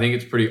 well, I think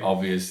it's pretty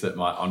obvious that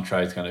my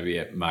entree is going to be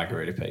a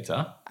margarita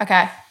pizza.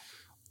 Okay.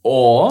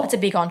 Or... It's a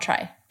big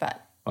entree, but...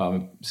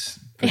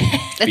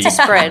 It's a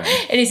spread.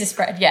 It is a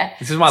spread, yeah.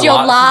 This is my your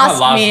last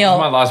meal. This is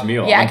my last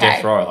meal. Yeah, I'm on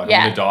death row. Like, I'm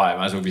going to die. I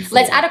might as well be full.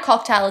 Let's add a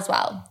cocktail as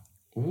well.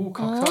 Ooh,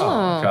 cocktail.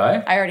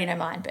 Okay. I already know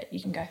mine, but you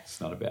can go.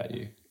 It's not about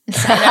you.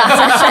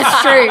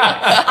 That's true.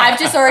 I've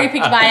just already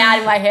picked mine out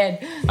in my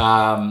head.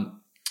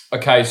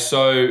 Okay,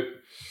 so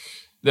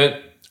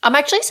I'm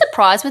actually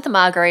surprised with the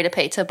margarita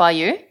pizza by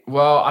you.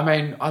 Well, I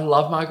mean, I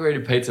love margarita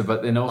pizza,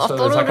 but then also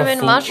there's like a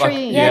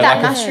mushroom.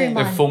 Mushroom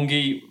the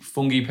one.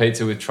 fungi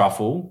pizza with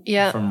truffle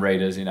from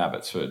Rita's in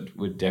Abbotsford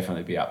would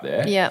definitely be up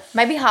there. Yeah.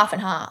 Maybe half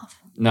and half.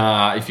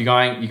 Nah, if you're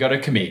going, you got to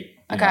commit.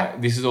 Okay. You know,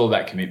 this is all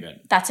about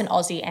commitment. That's an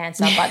Aussie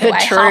answer, by the way.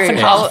 True. Half and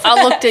half.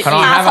 I looked at Can you.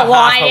 I have Half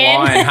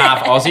Hawaiian,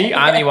 half Aussie?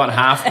 I only want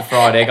half the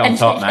fried egg on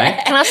top,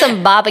 mate. Can I have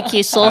some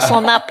barbecue sauce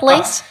on that,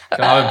 please?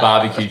 Can I have a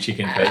barbecue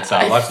chicken pizza?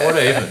 Like,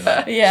 what even?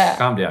 Yeah.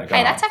 Calm down. Go Hey,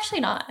 home. that's actually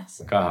nice.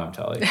 Go home,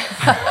 Tally.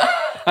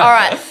 All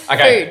right.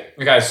 Okay.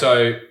 Food. Okay,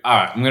 so, all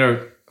right, I'm going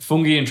to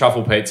fungi and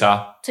truffle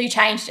pizza. So you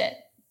changed it.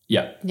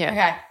 Yeah.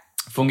 Okay.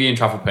 Fungi and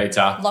truffle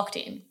pizza. Locked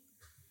in.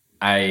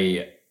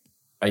 A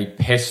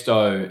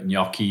pesto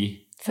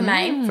gnocchi For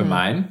Maine. for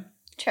main.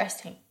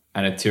 Interesting.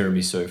 And a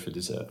tiramisu for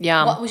dessert.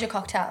 Yum. What was your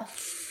cocktail?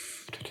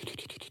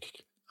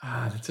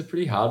 That's a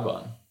pretty hard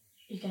one.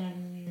 You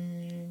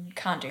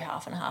can't do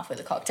half and half with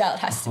a cocktail. It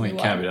has to be It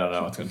one. can't be. I don't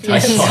know what's going to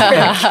taste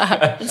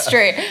like. It's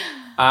true.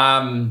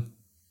 I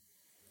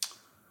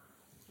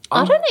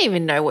don't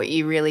even know what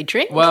you really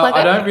drink. Well, Like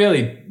I don't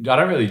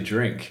really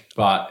drink,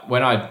 but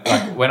when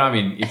I'm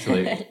in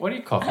Italy, what are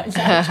you coughing?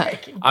 I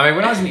mean,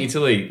 when I was in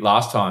Italy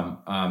last time,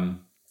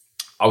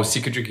 I was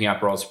sick of drinking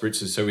Aperol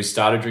spritzes, so we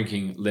started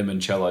drinking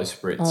limoncello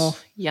spritz. Oh,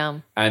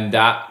 yum. And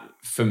that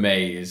for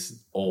me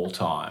is all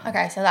time.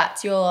 Okay, so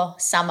that's your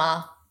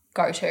summer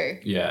go-to.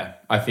 Yeah,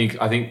 I think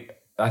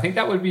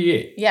that would be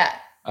it. Yeah.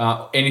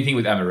 Anything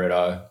with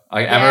amaretto.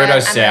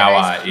 Amaretto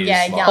sour is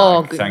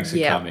thanks for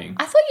coming.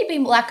 I thought you'd be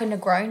like a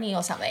Negroni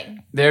or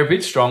something. They're a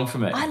bit strong for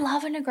me. I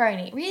love a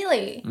Negroni.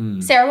 Really?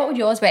 Sarah, what would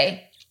yours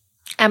be?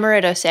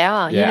 Amaretto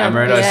sour. Yeah, you know,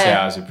 amaretto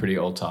sours are pretty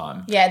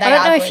all-time. Yeah, they I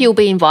don't know good. if you'll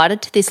be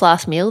invited to this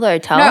last meal though,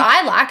 Tal. No,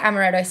 I like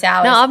amaretto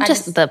sours. No, I'm I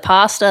just the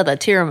pasta, the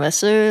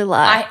tiramisu.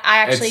 Like, I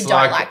actually It's don't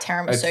like- like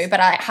tiramisu, but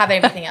I have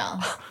everything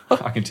else.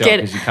 I can tell Get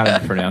it. because you can't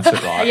even pronounce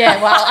it right.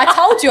 Yeah, well, I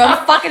told you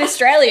I'm fucking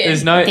Australian.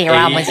 There's no E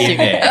Tiramisu. in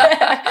there.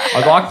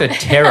 I'd like the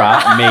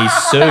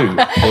tiramisu,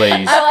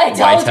 please, I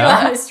told you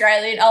I'm waiter.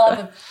 Australian.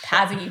 I'll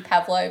have a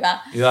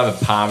pavlova. You'll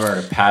have a parma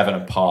and a pav and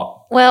a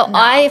pot. well,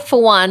 I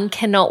for one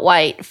cannot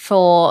wait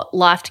for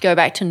life to go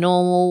back to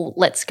normal.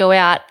 Let's go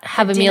out,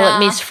 have a meal at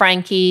dinner. Miss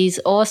Frankie's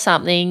or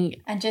something.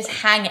 And just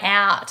hang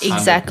out.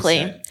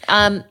 Exactly.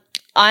 100%.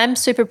 I'm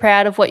super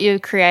proud of what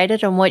you've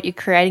created and what you're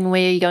creating and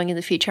where you're going in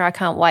the future. I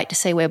can't wait to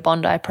see where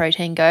Bondi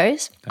Protein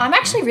goes. I'm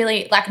actually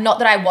really, like, not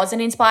that I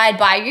wasn't inspired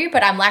by you,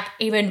 but I'm, like,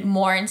 even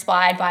more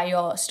inspired by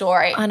your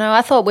story. I know.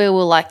 I thought we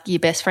were like your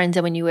best friends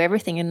and we knew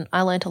everything, and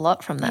I learned a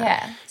lot from that.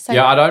 Yeah. So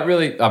Yeah, I don't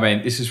really. I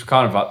mean, this is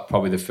kind of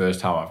probably the first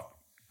time I've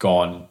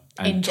gone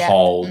and In depth.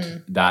 told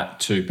that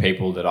to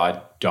people that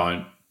I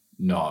don't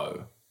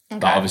know.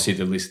 But obviously,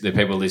 the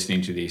people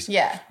listening to this,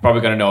 Yeah.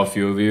 probably going to know a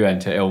few of you,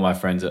 and to all my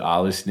friends that are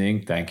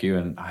listening, thank you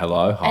and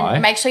hello, hi,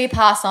 and make sure you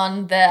pass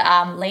on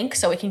the link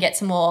so we can get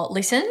some more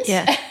listens.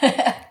 Yeah.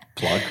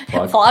 plug.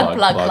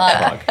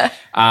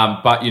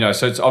 But you know,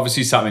 so it's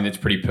obviously something that's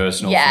pretty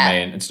personal Yeah. for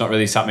me, and it's not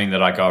really something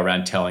that I go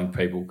around telling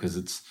people because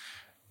it's.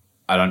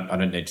 I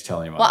don't need to tell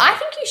anyone. Well, I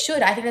think you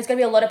should. I think there's going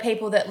to be a lot of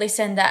people that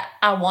listen that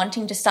are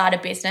wanting to start a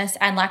business.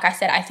 And like I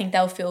said, I think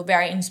they'll feel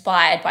very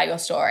inspired by your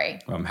story.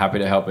 I'm happy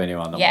to help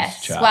anyone that wants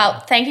Yes. to chat. Well,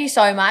 thank you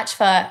so much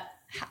for, I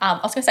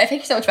was going to say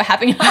thank you so much for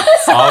having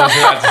us.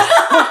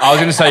 I was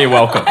going to say you're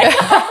welcome.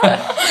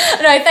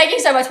 No, thank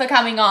you so much for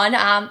coming on.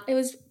 It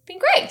was been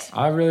great.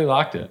 I really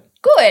liked it.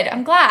 Good.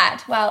 I'm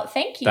glad. Well,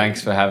 thank you.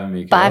 Thanks for having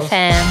me, girls. Bye,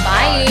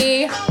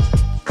 fam. Bye.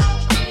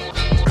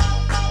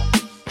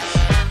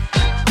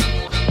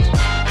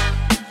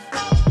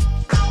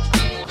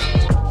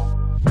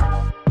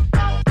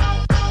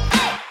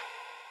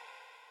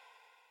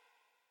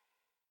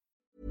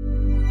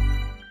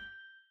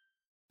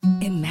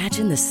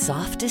 Imagine the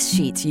softest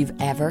sheets you've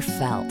ever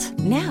felt.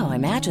 Now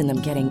imagine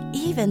them getting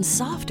even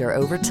softer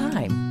over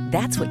time.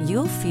 That's what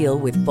you'll feel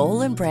with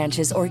Boll &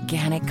 Branch's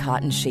organic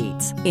cotton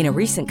sheets. In a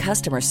recent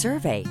customer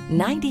survey,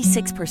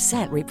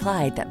 96%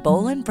 replied that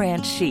Boll &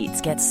 Branch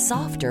sheets get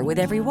softer with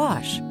every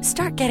wash.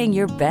 Start getting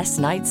your best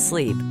night's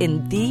sleep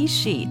in these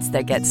sheets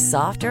that get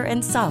softer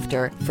and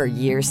softer for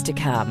years to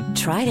come.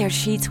 Try their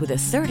sheets with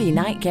a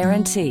 30-night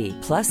guarantee.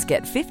 Plus,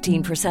 get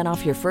 15%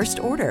 off your first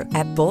order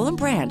at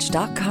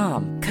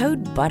bollandbranch.com.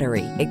 Code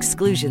BUTTERY.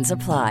 Exclusions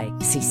apply.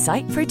 See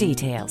site for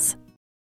details.